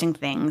interesting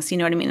things, you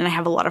know what I mean? And I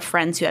have a lot of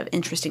friends who have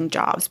interesting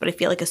jobs, but I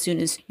feel like as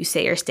soon as you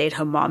say you're a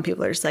stay-at-home mom,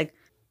 people are just like,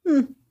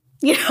 like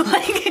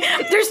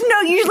there's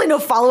usually no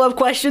follow-up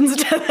questions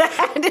to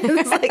that. And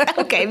it's like,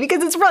 okay,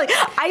 because it's really,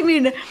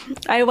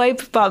 I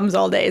wipe bums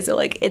all day, so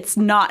like it's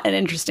not an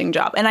interesting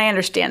job, and I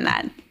understand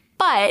that.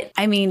 But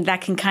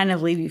that can kind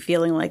of leave you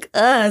feeling like,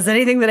 is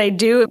anything that I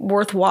do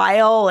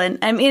worthwhile? And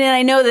and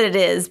I know that it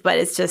is, but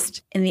it's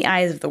just in the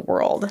eyes of the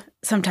world.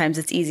 Sometimes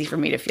it's easy for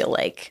me to feel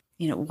like,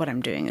 what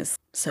I'm doing is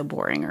so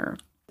boring, or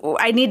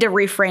I need to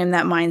reframe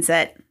that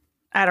mindset.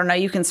 I don't know.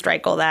 You can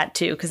strike all that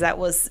too, because that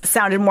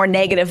sounded more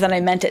negative than I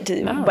meant it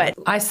to. Oh. But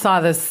I saw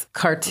this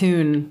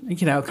cartoon,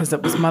 because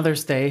it was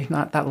Mother's Day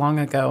not that long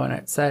ago, and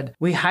it said,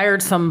 we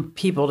hired some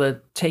people to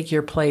take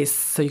your place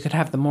so you could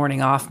have the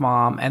morning off,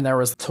 Mom. And there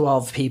was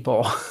 12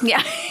 people.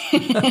 yeah,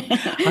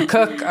 A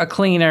cook, a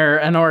cleaner,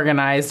 an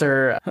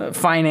organizer, a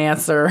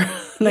financer,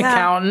 an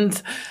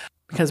accountant.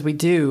 Because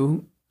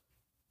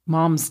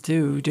moms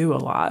do a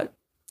lot.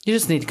 You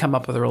just need to come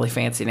up with a really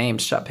fancy name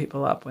to shut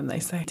people up when they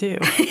say do.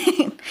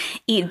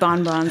 eat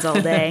bonbons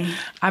all day.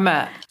 I'm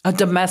a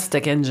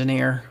domestic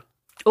engineer.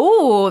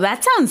 Ooh,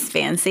 that sounds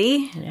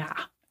fancy. Yeah.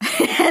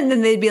 And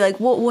then they'd be like,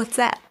 well, what's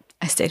that?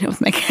 I stayed home with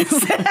my kids.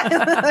 They're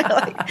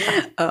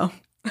like, oh,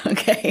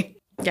 okay.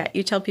 Yeah,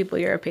 you tell people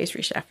you're a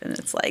pastry chef and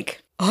it's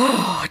like,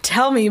 oh,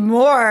 tell me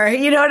more.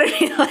 You know what I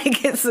mean?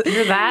 Like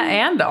You're that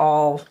and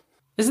all.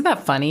 Isn't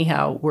that funny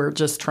how we're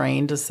just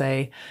trained to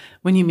say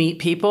when you meet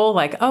people,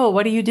 like, oh,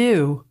 what do you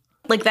do?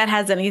 like that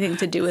has anything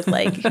to do with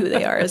like who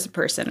they are as a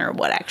person or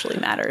what actually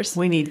matters.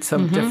 We need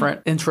some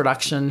different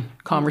introduction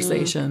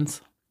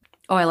conversations.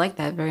 Oh, I like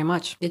that very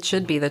much. It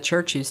should be the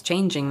church who's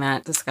changing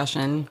that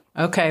discussion.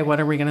 Okay, what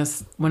are we going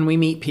to, when we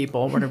meet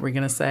people, what are we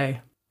going to say?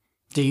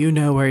 Do you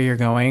know where you're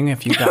going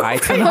if you die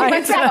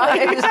tonight?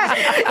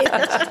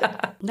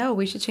 No,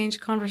 we should change the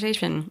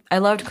conversation. I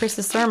loved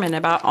Chris's sermon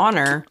about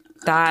honor.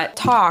 That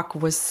talk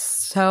was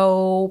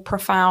so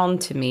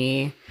profound to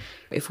me.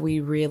 If we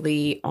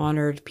really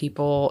honored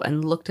people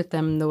and looked at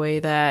them the way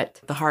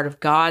that the heart of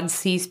God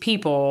sees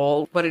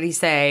people, what did he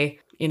say?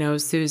 You know,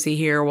 Susie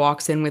here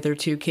walks in with her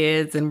 2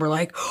 kids and we're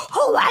like,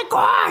 oh my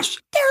gosh,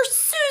 there's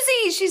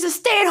Susie. She's a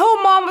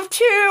stay-at-home mom of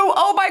 2.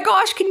 Oh my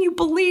gosh, can you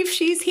believe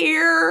she's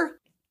here?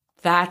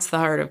 That's the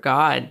heart of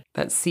God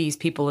that sees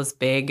people as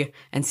big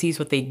and sees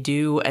what they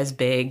do as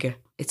big.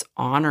 It's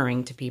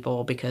honoring to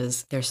people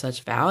because there's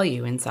such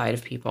value inside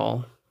of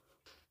people.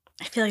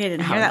 I feel like I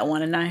didn't hear that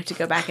one, and now I have to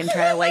go back and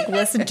try to like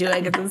listen to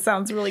it because it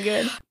sounds really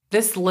good.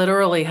 This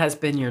literally has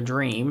been your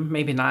dream.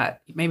 Maybe not,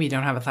 maybe you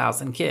don't have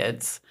 1,000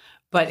 kids,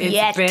 but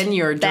it's been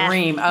your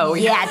dream. Oh,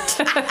 yet.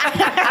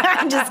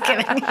 I'm just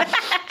kidding.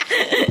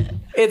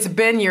 It's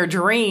been your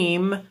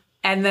dream.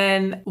 And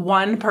then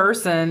one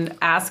person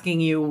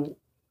asking you,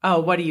 oh,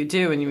 what do you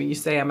do? And when you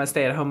say, I'm a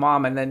stay-at-home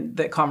mom, and then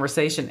the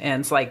conversation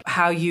ends, like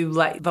how you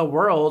let the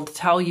world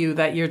tell you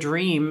that your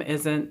dream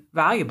isn't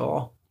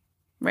valuable.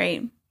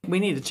 Right. We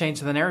need to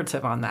change the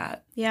narrative on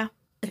that. Yeah.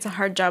 It's a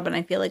hard job, and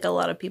I feel like a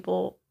lot of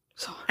people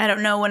I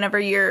don't know, whenever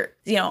you're,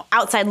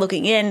 outside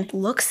looking in,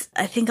 looks,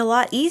 I think, a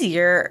lot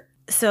easier.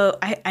 So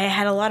I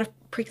had a lot of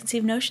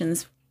preconceived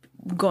notions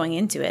going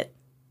into it,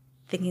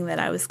 thinking that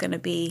I was going to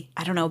be,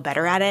 I don't know,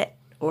 better at it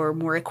or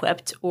more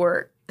equipped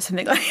or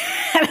something like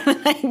that. And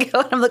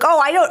I'm like, oh,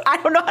 I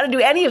don't know how to do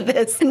any of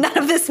this. None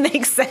of this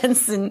makes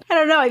sense. And I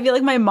don't know. I feel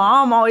like my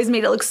mom always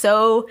made it look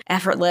so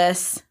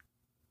effortless.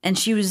 And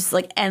she was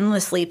like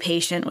endlessly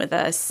patient with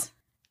us.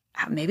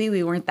 Maybe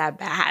we weren't that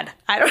bad.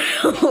 I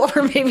don't know.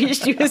 Or maybe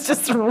she was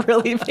just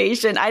really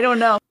patient. I don't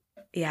know.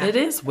 Yeah. It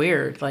is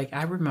weird. Like,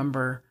 I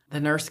remember the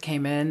nurse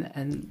came in,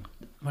 and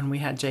when we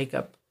had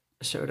Jacob,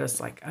 showed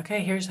us like,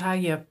 okay, here's how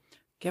you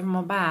give him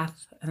a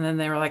bath. And then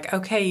they were like,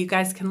 okay, you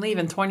guys can leave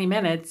in 20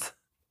 minutes.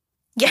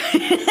 Yeah.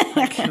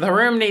 Like, the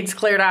room needs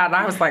cleared out. And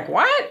I was like,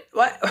 what?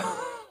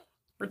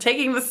 We're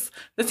taking this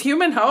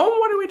human home?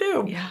 What do we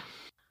do? Yeah.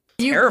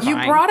 You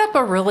brought up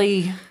a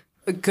really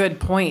good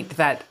point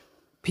that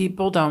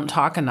people don't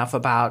talk enough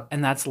about,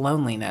 and that's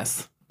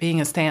loneliness. Being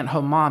a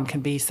stay-at-home mom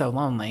can be so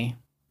lonely.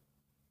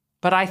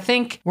 But I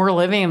think we're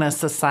living in a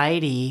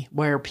society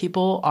where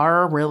people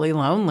are really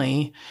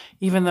lonely,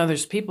 even though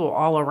there's people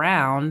all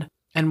around,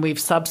 and we've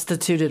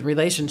substituted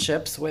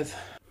relationships with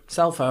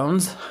cell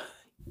phones.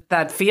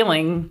 That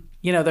feeling,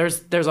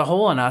 there's a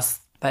hole in us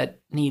that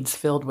needs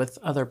filled with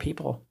other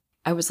people.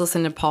 I was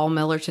listening to Paul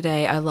Miller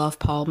today. I love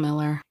Paul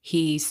Miller.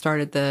 He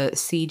started the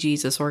See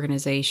Jesus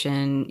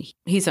organization.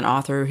 He's an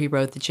author. He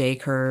wrote The J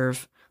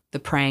Curve, The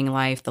Praying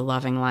Life, The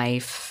Loving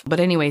Life. But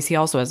anyways, he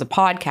also has a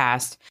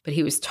podcast. But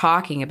he was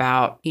talking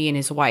about he and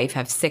his wife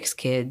have 6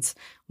 kids.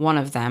 One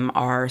of them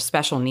are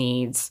special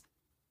needs.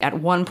 At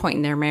one point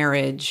in their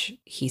marriage,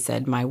 he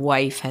said, my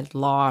wife had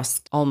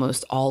lost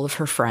almost all of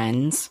her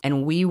friends.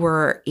 And we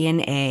were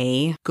in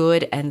a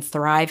good and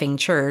thriving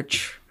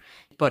church.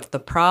 But the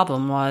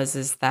problem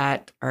is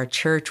that our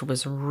church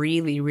was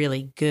really,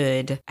 really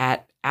good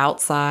at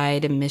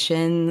outside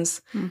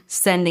missions,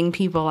 sending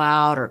people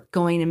out or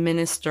going to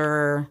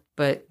minister.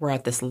 But we're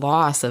at this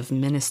loss of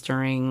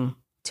ministering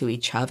to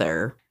each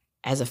other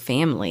as a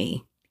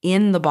family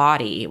in the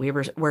body.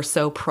 We're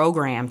so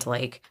programmed to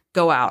like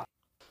go out.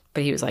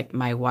 But he was like,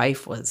 my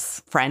wife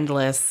was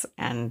friendless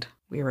and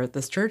we were at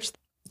this church.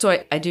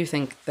 So I do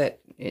think that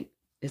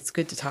it's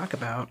good to talk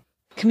about.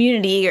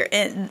 Community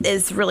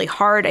is really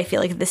hard, I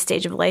feel like, at this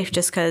stage of life,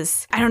 just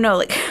because, I don't know,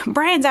 like,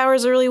 Brian's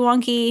hours are really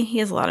wonky. He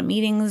has a lot of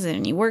meetings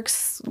and he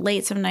works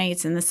late some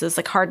nights, and this is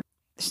like hard.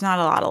 There's not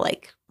a lot of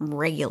like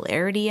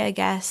regularity, I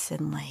guess,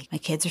 and like my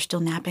kids are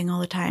still napping all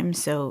the time,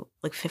 so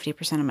like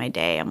 50% of my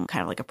day I'm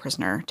kind of like a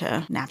prisoner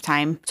to nap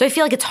time. So I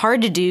feel like it's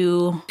hard to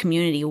do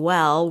community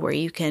well, where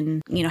you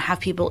can, have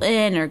people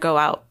in or go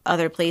out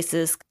other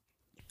places.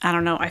 I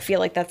don't know. I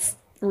feel like that's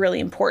really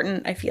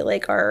important. I feel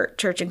like our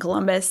church in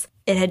Columbus,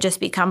 it had just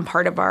become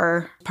part of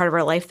our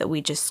life that we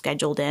just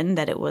scheduled in,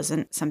 that it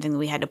wasn't something that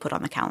we had to put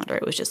on the calendar.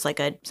 It was just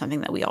like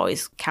something that we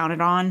always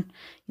counted on.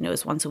 It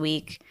was once a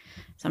week,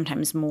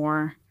 sometimes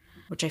more,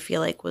 which I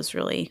feel like was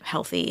really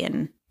healthy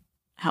and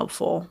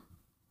helpful,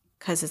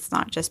 because it's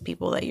not just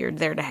people that you're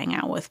there to hang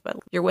out with, but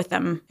you're with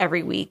them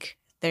every week.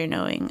 They're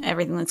knowing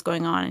everything that's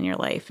going on in your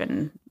life,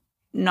 and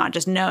not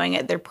just knowing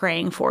it, they're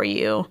praying for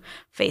you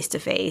face to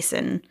face.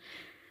 And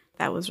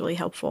that was really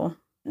helpful.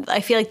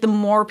 I feel like the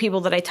more people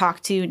that I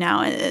talk to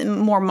now, and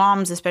more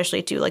moms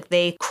especially too, like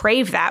they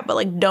crave that, but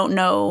like don't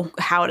know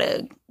how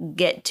to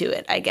get to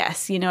it, I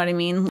guess. You know what I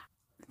mean?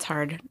 It's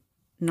hard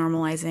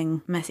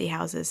normalizing messy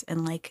houses,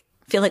 and like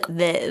feel like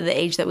the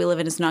age that we live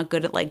in is not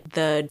good at like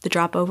the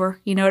drop over.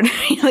 You know what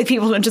I mean? Like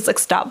people don't just like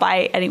stop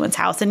by anyone's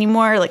house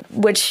anymore, like,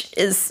 which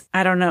is,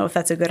 I don't know if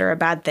that's a good or a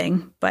bad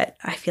thing, but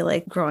I feel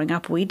like growing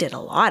up we did a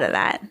lot of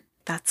that.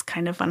 That's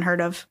kind of unheard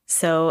of.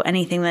 So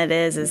anything that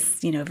is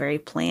very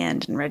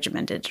planned and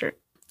regimented. Or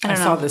I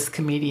saw this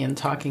comedian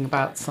talking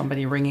about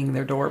somebody ringing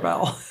their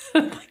doorbell.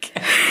 Like,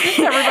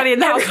 everybody in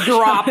the house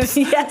drops.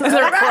 Yes.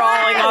 They're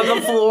crawling on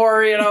the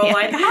floor,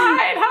 like,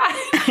 hide.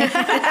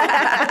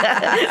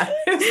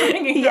 Who's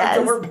ringing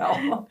their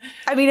doorbell?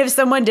 I mean, if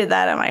someone did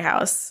that at my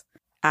house,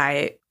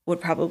 I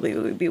would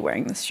probably be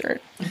wearing this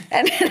shirt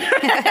and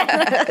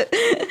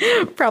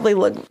probably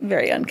look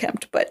very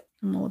unkempt, but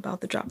I'm all about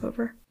the drop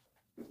over.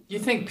 You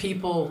think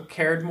people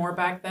cared more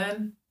back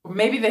then?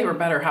 Maybe they were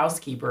better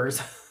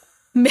housekeepers.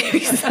 Maybe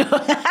so.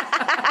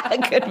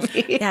 Could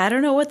be. Yeah, I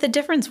don't know what the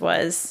difference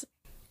was.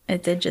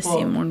 It did just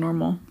seem more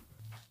normal.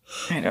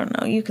 I don't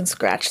know. You can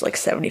scratch like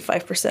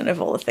 75% of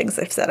all the things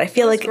I've said. I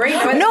feel like great.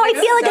 I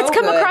feel like it's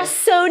come across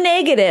so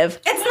negative.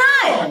 It's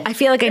not. I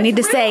feel like I need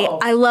to say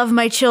I love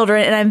my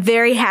children and I'm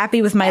very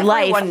happy with my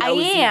life. I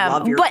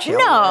am, but you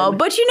know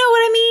what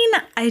I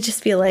mean. I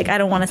just feel like I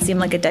don't want to seem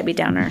like a Debbie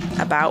Downer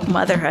about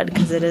motherhood,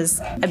 because it is.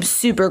 I'm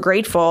super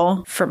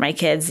grateful for my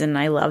kids and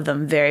I love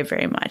them very,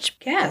 very much.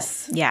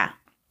 Yes. Yeah.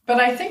 But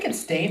I think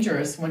it's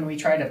dangerous when we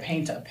try to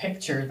paint a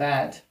picture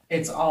that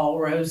it's all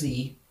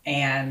rosy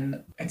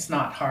and it's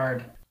not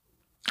hard.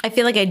 I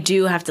feel like I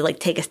do have to like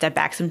take a step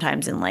back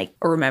sometimes and like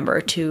remember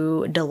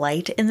to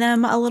delight in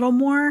them a little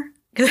more.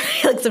 Because I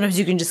feel like sometimes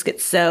you can just get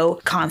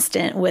so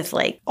constant with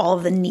like all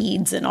of the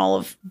needs and all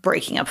of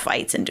breaking up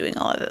fights and doing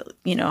all of it,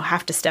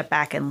 have to step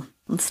back and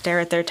stare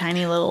at their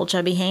tiny little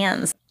chubby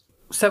hands.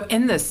 So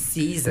in this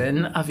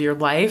season of your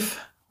life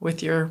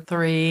with your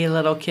 3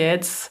 little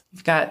kids,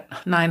 you've got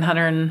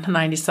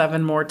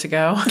 997 more to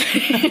go.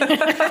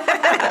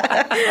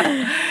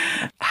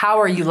 How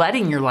are you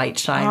letting your light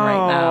shine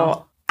right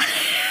now?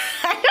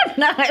 I don't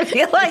know. I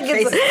feel like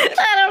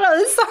I don't know.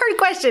 This is a hard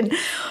question.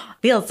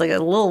 Feels like a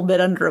little bit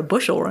under a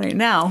bushel right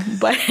now,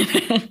 but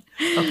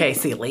Okay,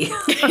 Celie.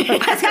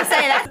 I was gonna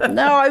say that.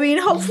 No, I mean,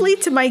 hopefully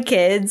to my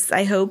kids,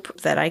 I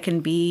hope that I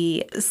can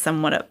be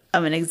somewhat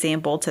of an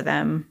example to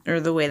them, or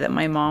the way that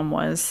my mom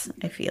was,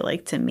 I feel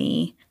like, to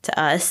me, to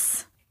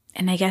us.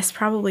 And I guess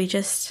probably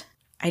just,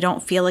 I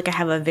don't feel like I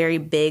have a very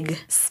big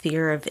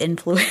sphere of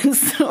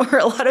influence or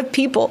a lot of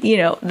people,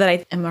 that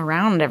I am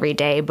around every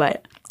day,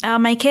 but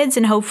my kids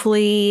and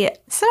hopefully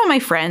some of my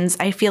friends,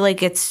 I feel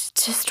like it's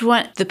just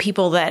want the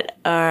people that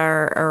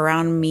are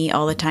around me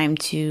all the time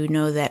to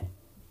know that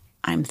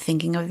I'm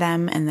thinking of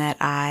them and that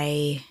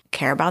I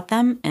care about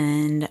them.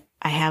 And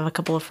I have a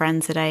couple of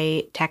friends that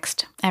I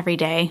text every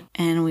day,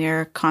 and we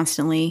are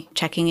constantly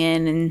checking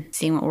in and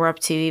seeing what we're up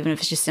to, even if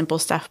it's just simple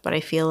stuff. But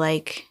I feel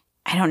like,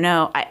 I don't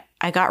know,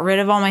 I got rid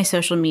of all my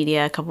social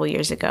media a couple of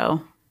years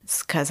ago.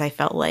 It's because I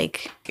felt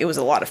like it was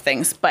a lot of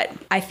things, but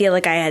I feel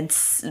like I had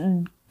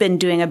been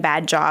doing a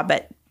bad job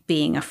at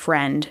being a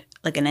friend,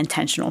 like an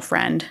intentional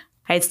friend.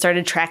 I had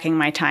started tracking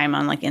my time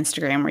on like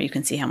Instagram, where you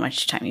can see how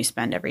much time you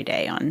spend every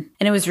day on.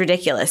 And it was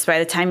ridiculous. By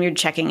the time you're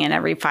checking in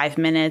every 5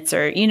 minutes,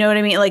 or you know what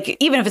I mean? Like,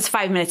 even if it's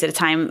 5 minutes at a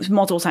time,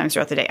 multiple times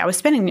throughout the day, I was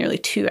spending nearly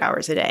 2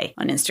 hours a day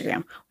on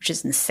Instagram, which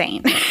is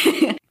insane.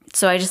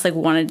 So I just like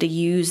wanted to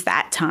use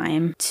that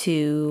time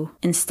to,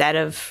 instead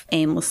of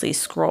aimlessly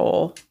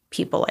scroll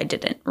people I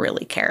didn't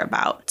really care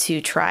about, to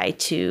try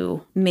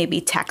to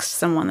maybe text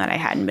someone that I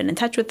hadn't been in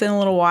touch with in a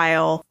little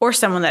while, or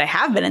someone that I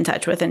have been in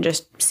touch with, and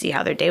just see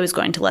how their day was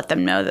going, to let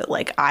them know that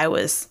like I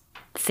was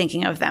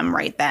thinking of them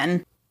right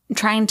then. I'm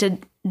trying to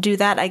do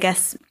that, I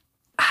guess.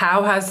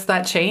 How has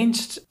that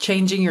changed?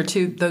 Changing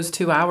those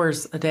 2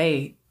 hours a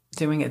day,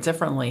 doing it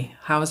differently.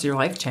 How has your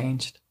life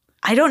changed?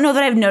 I don't know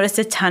that I've noticed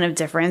a ton of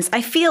difference.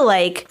 I feel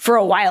like for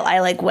a while I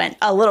like went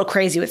a little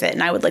crazy with it,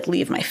 and I would like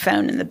leave my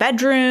phone in the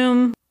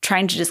bedroom,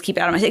 trying to just keep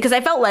it out of my head, because I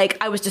felt like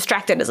I was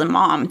distracted as a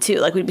mom too.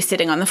 Like, we'd be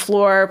sitting on the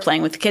floor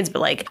playing with the kids,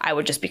 but like I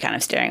would just be kind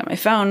of staring at my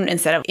phone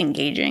instead of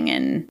engaging.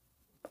 And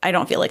I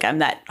don't feel like I'm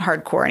that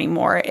hardcore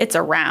anymore. It's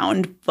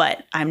around,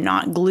 but I'm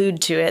not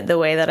glued to it the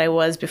way that I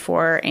was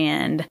before.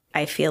 And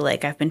I feel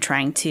like I've been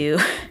trying to,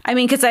 I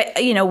mean, because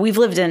we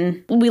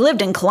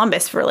lived in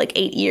Columbus for like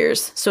 8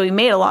 years. So we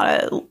made a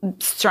lot of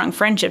strong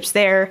friendships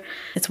there.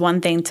 It's one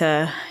thing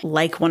to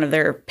like one of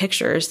their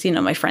pictures,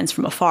 my friends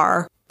from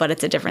afar, but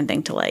it's a different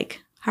thing to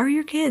like, how are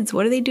your kids?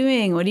 What are they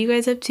doing? What are you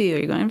guys up to? Are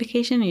you going on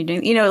vacation? Are you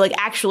doing, like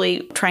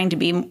actually trying to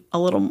be a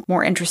little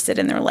more interested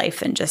in their life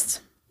than just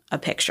a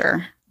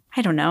picture.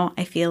 I don't know.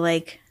 I feel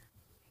like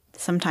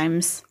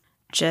sometimes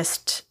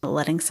just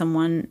letting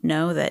someone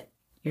know that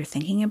you're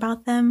thinking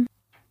about them.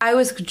 I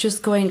was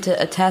just going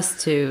to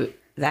attest to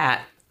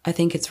that. I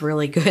think it's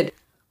really good.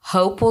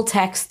 Hope will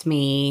text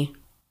me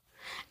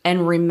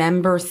and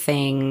remember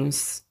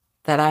things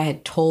that I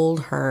had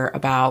told her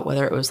about,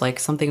 whether it was like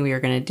something we were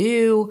going to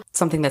do,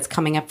 something that's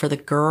coming up for the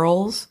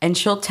girls. And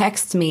she'll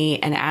text me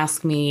and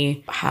ask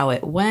me how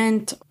it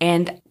went.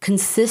 And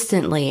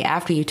consistently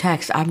after you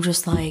text, I'm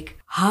just like,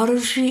 how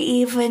does she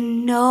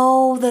even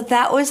know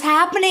that was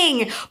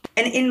happening?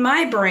 And in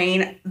my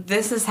brain,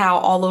 this is how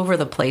all over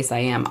the place I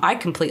am. I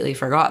completely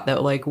forgot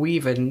that like we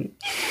even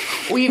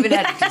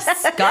had a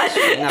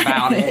discussion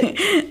about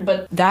it.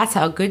 But that's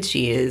how good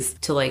she is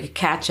to like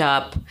catch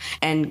up.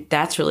 And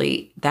that's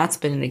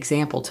been an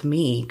example to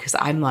me, because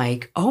I'm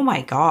like, oh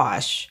my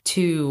gosh,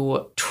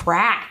 to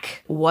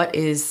track what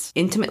is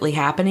intimately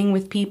happening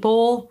with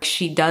people.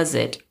 She does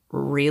it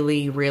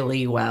really,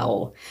 really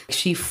well.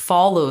 She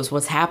follows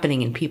what's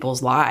happening in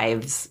people's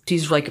lives.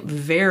 She's like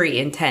very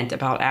intent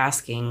about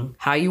asking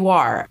how you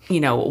are,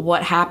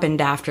 what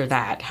happened after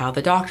that, how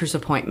the doctor's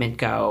appointment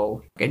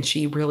go. And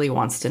she really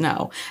wants to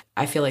know.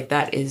 I feel like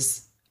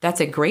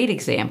that's a great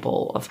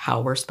example of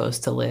how we're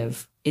supposed to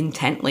live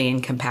intently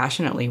and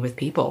compassionately with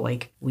people.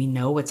 Like, we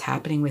know what's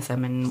happening with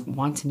them and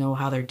want to know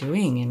how they're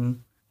doing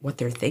and what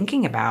they're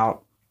thinking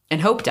about. And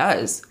Hope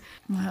does.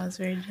 Wow, that was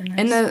very generous.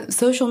 And the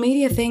social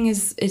media thing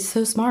is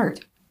so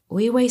smart.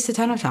 We waste a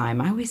ton of time.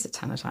 I waste a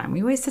ton of time.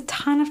 We waste a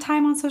ton of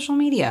time on social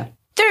media.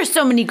 There's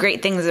so many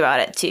great things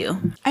about it too.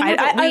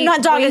 I'm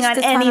not dogging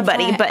on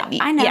anybody, but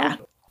I know. Yeah.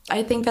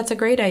 I think that's a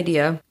great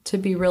idea, to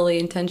be really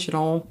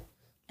intentional.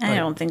 I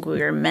don't think we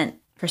were meant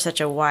for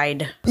such a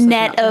wide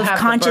net of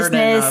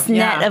consciousness,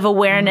 net of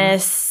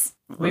awareness.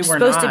 Mm-hmm. We're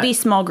supposed to be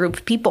small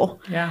group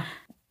people. Yeah.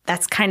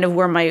 That's kind of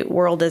where my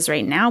world is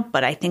right now,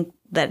 but I think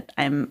that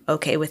I'm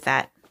okay with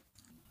that.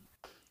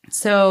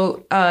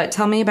 So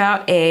tell me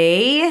about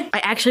I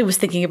actually was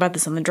thinking about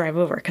this on the drive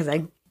over, because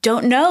I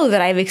don't know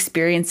that I've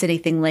experienced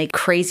anything like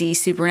crazy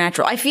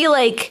supernatural. I feel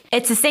like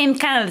it's the same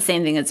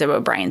thing as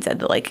what Brian said,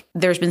 that like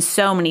there's been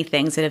so many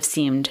things that have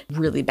seemed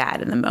really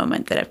bad in the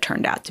moment that have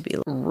turned out to be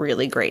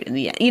really great in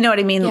the end. You know what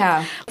I mean?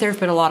 Yeah. There have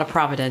been a lot of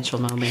providential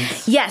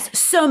moments. Yes,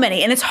 so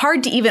many. And it's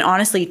hard to even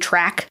honestly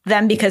track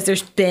them because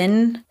there's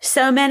been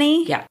so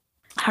many. Yeah.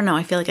 I don't know.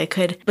 I feel like I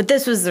could. But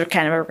this was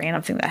kind of a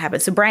random thing that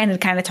happened. So Brian had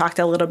kind of talked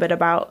a little bit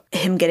about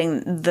him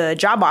getting the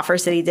job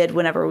offers that he did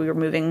whenever we were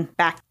moving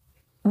back.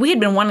 We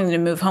had been wanting to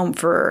move home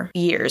for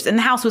years, and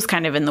the house was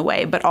kind of in the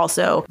way, but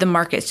also the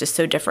market's just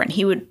so different.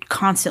 He would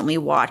constantly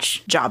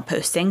watch job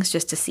postings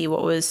just to see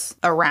what was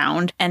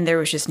around, and there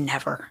was just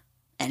never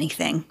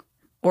anything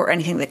or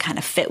anything that kind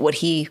of fit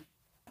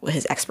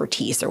his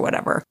expertise or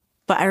whatever.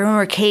 But I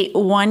remember, Kate,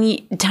 one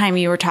time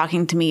you were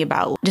talking to me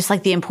about just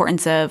like the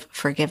importance of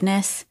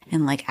forgiveness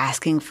and like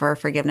asking for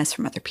forgiveness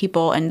from other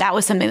people. And that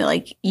was something that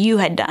like you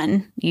had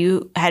done.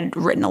 You had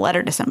written a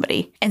letter to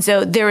somebody. And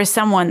so there was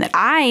someone that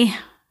I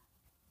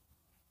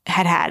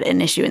had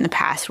an issue in the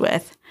past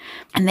with,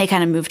 and they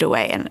kind of moved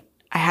away, and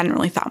I hadn't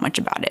really thought much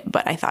about it,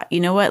 but I thought, you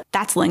know what,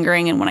 that's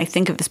lingering. And when I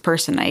think of this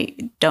person, I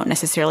don't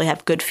necessarily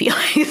have good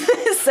feelings.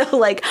 So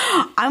like,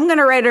 I'm going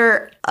to write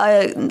her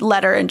a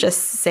letter and just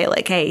say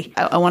like, hey,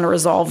 I want to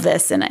resolve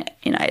this. And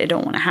I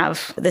don't want to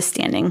have this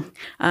standing,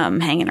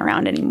 hanging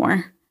around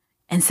anymore.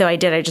 And so I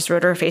did. I just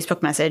wrote her a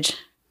Facebook message,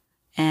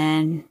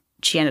 and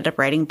she ended up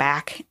writing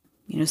back,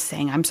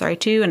 saying, I'm sorry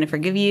too, and I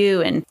forgive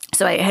you. And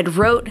so I had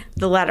wrote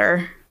the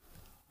letter.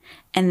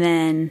 And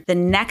then the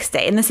next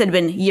day, and this had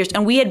been years,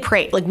 and we had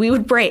prayed, like we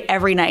would pray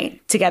every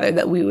night together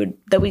that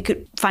we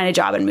could find a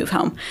job and move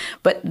home.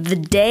 But the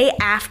day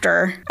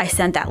after I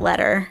sent that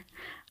letter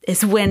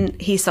is when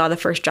he saw the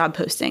first job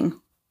posting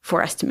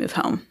for us to move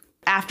home.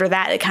 After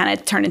that, it kind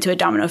of turned into a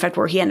domino effect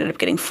where he ended up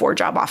getting 4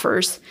 job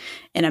offers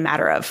in a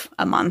matter of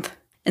a month.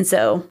 And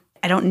so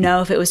I don't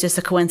know if it was just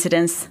a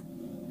coincidence,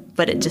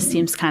 but it just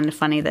seems kind of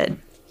funny that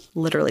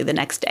literally the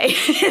next day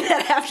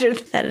after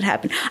that had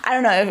happened. I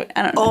don't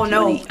know. Oh,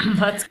 no.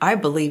 I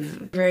believe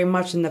very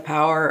much in the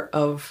power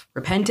of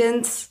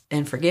repentance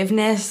and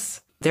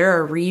forgiveness. There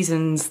are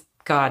reasons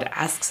God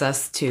asks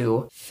us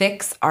to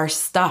fix our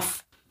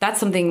stuff. That's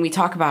something we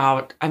talk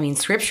about,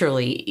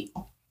 scripturally,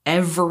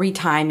 every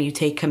time you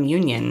take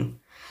communion.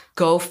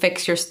 Go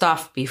fix your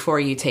stuff before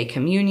you take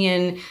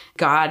communion.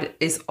 God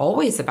is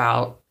always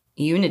about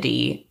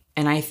unity.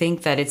 And I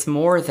think that it's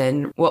more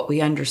than what we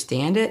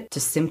understand it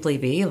to simply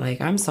be like,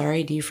 I'm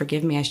sorry, do you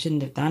forgive me? I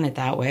shouldn't have done it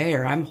that way,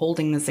 or I'm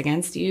holding this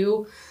against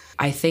you.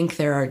 I think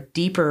there are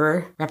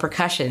deeper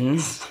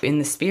repercussions in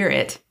the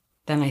spirit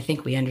than I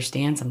think we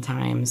understand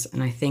sometimes.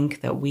 And I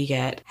think that we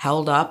get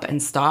held up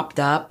and stopped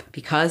up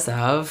because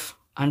of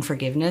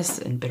unforgiveness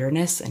and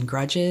bitterness and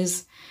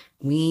grudges.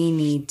 We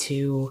need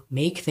to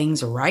make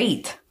things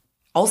right.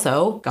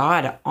 Also,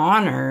 God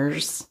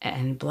honors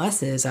and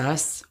blesses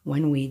us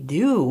when we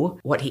do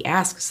what he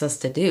asks us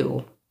to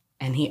do.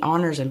 And he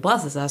honors and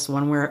blesses us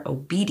when we're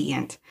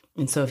obedient.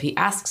 And so if he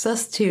asks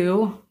us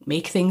to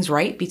make things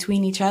right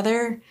between each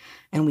other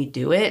and we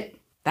do it,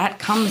 that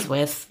comes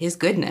with his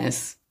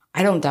goodness.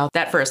 I don't doubt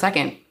that for a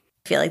second.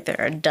 I feel like there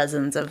are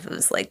dozens of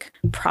those like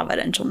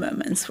providential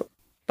moments.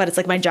 But it's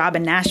like my job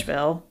in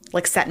Nashville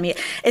like set me.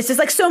 It's just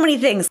like so many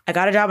things. I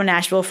got a job in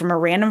Nashville from a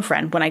random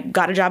friend. When I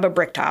got a job at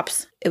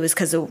Bricktops, it was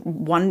because of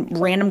one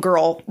random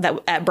girl that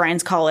at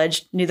Brian's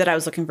college knew that I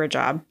was looking for a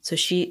job. So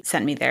she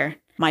sent me there.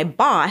 My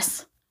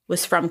boss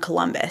was from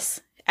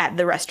Columbus at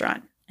the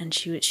restaurant. And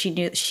she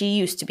knew she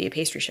used to be a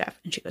pastry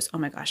chef. And she goes, oh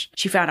my gosh.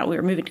 She found out we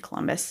were moving to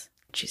Columbus.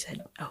 She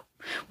said, oh,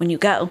 when you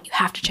go, you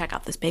have to check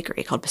out this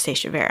bakery called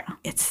Pistacia Vera.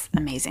 It's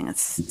amazing.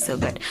 It's so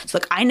good. So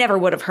look, I never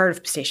would have heard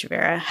of Pistacia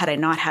Vera had I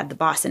not had the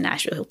boss in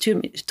Nashville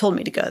who told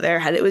me to go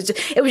there. It was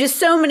just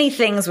so many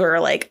things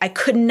where like I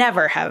could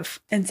never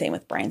have. And same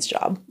with Brian's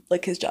job,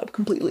 like his job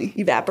completely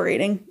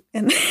evaporating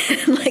and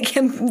like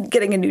him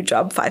getting a new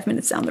job 5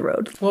 minutes down the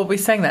road. Well, we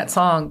sang that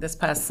song this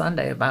past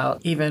Sunday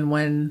about even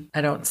when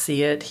I don't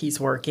see it, he's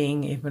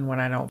working. Even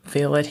when I don't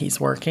feel it, he's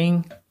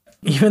working.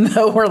 Even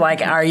though we're like,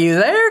 are you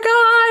there,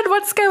 God?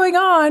 What's going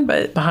on?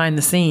 But behind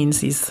the scenes,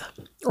 he's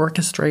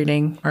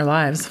orchestrating our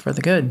lives for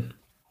the good.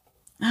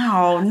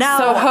 Oh, no.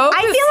 So hope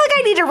I feel like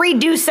I need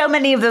to redo so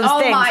many of those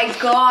things. Oh, my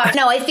God.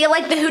 No, I feel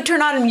like the who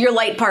turned on your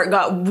light part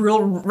got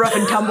real rough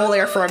and tumble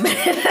there for a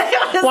minute.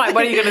 What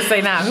are you going to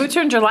say now? Who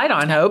turned your light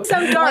on, Hope?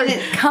 So dark. When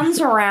it comes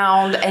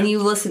around and you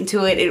listen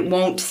to it, it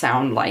won't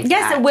sound like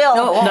Yes, that. it will.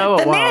 No, it won't. No,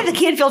 it The Man won't. of the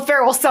Canfield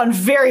Fair will sound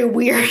very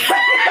weird.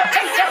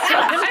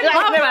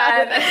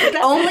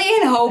 Only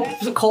in Hope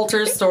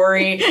Coulter's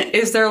story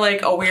is there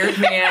like a weird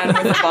man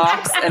with a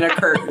box and a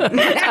curtain.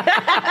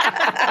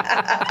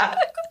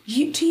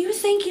 Do you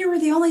think you were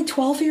the only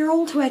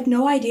 12-year-old who had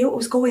no idea what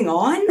was going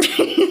on?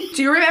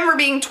 Do you remember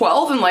being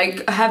 12 and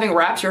like having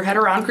wrapped your head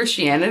around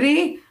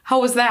Christianity? How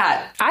was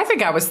that? I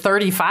think I was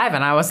 35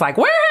 and I was like,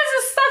 where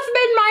has this stuff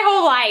been my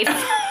whole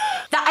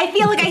life? I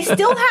feel like I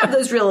still have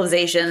those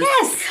realizations.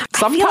 Yes.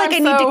 I feel like I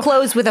need to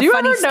close with a Do you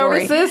funny ever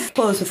story. notice this?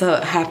 Close with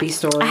a happy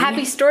story. A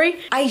happy story?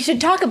 I should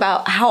talk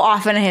about how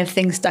often I have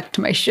things stuck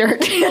to my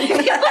shirt.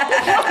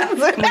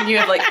 When you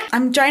have like,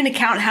 I'm trying to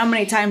count how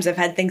many times I've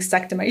had things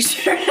stuck to my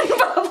shirt in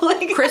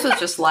public. Chris was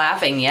just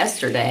laughing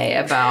yesterday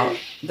about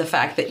the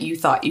fact that you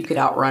thought you could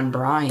outrun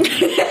Brian.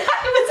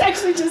 I was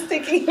actually just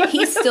thinking about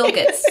He still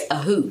gets a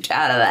hoot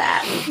out of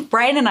that.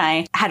 Brian and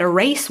I had a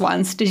race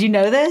once. Did you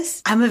know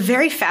this? I'm a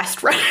very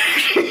fast runner.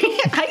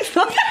 I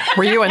thought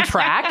Were you in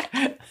track?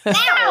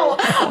 No,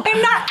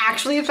 I'm not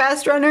actually a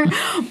fast runner,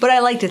 but I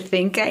like to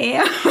think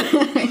I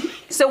am.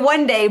 So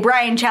one day,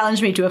 Brian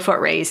challenged me to a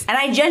foot race, and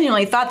I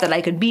genuinely thought that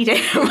I could beat him.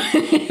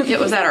 It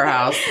was at our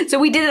house. So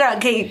we did it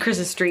on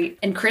Chris's street,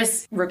 and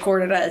Chris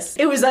recorded us.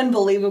 It was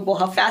unbelievable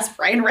how fast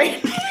Brian ran.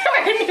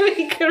 I knew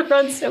he could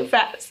run so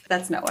fast.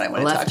 That's not what I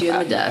want to talk Left you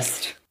about. in the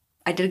dust.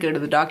 I did go to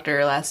the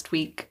doctor last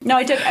week. No,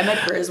 I took Emmett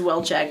for his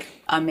well check.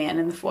 A man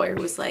in the foyer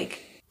was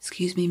like,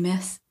 "Excuse me,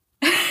 miss."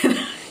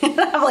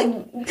 I'm like,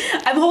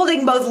 I'm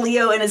holding both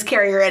Leo in his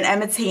carrier and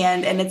Emmett's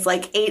hand, and it's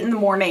like 8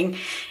 a.m. and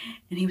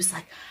he was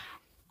like,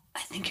 "I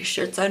think your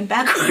shirt's on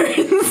backwards."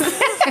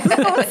 And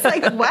I was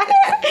like, "What?"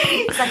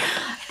 He's like,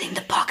 "I think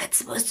the pocket's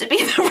supposed to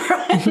be the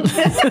front."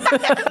 There's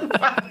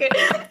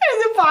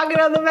a pocket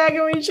on the back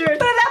of my shirt.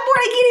 But at that point,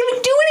 I can't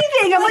even do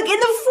anything. I'm like in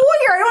the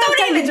foyer. I don't have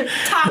time to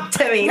talk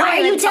to me. Why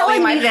are you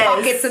telling me this?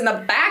 Pockets in the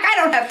back? I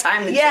don't have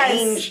time to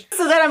change.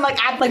 So then I'm like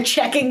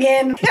checking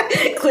in.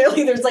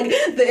 Clearly there's like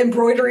the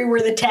embroidery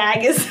where the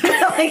tag is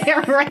like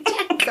a right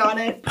tag on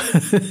it.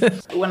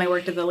 When I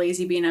worked at the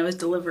Lazy Bean, I was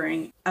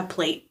delivering a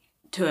plate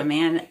to a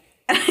man,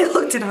 and I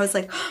looked and I was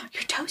like, "Oh,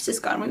 your toast is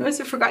gone. We must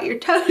have forgot your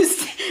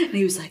toast." And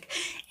he was like,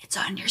 "It's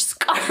on your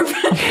scarf."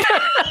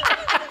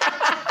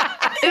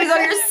 It was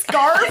on your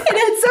scarf? It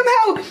had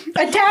somehow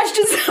attached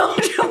itself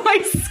to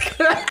my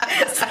scarf.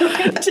 So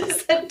I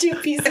just had 2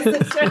 pieces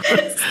of shirt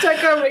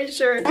stuck on my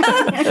shirt.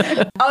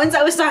 Once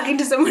I was talking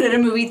to someone at a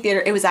movie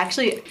theater. It was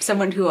actually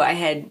someone who I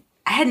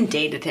hadn't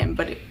dated him,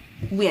 but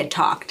we had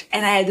talked.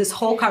 And I had this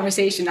whole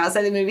conversation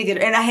outside the movie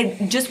theater. And I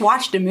had just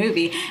watched a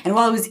movie. And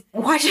while I was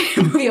watching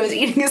the movie, I was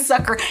eating a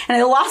sucker. And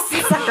I lost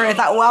the sucker. I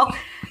thought, well,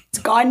 it's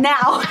gone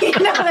now. You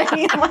know what I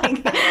mean?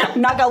 Like, I'm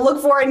not gonna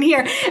look for it in here.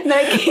 And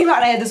then I came out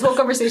and I had this whole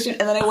conversation,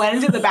 and then I went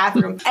into the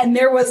bathroom, and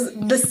there was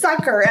the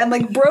sucker and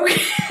like broken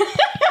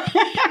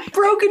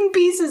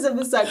pieces of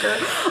the sucker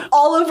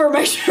all over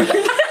my shirt.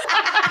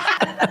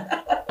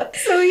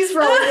 So he's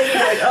probably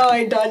thinking like, "Oh,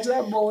 I dodged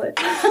that bullet."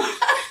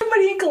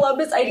 Somebody in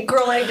Columbus, a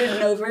girl I didn't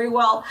know very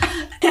well.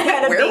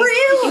 Where were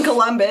you? In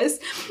Columbus.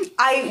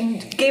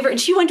 I gave her,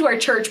 she went to our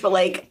church, but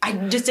like, I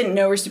just didn't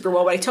know her super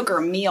well, but I took her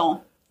a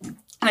meal.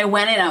 And I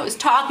went in, I was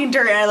talking to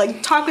her, and I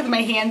like talk with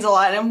my hands a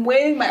lot, and I'm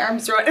waving my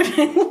arms around, and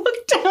I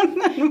look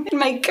down in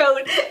my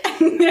coat,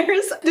 and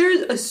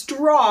there's a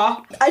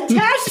straw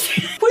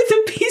attached with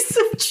a piece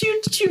of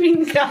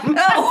chewing gum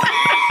on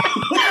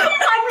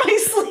my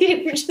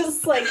sleeve,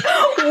 just like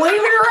waving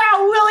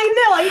around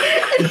willy-nilly.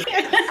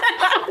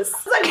 I was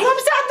like,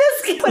 "Whoops, out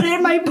this!" Put it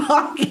in my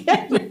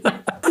pocket.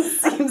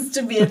 Seems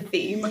to be a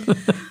theme.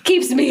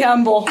 Keeps me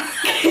humble.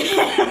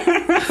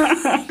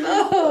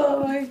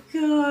 Oh my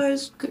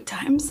gosh. Good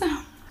times.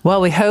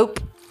 Well, we hope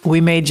we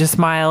made you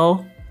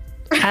smile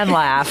and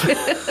laugh.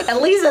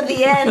 At least at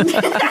the end.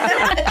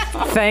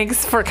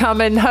 Thanks for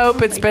coming,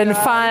 Hope. It's been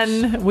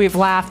fun. We've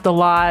laughed a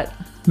lot.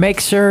 Make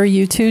sure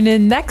you tune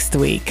in next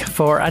week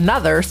for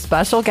another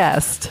special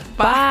guest.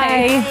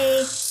 Bye.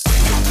 Bye.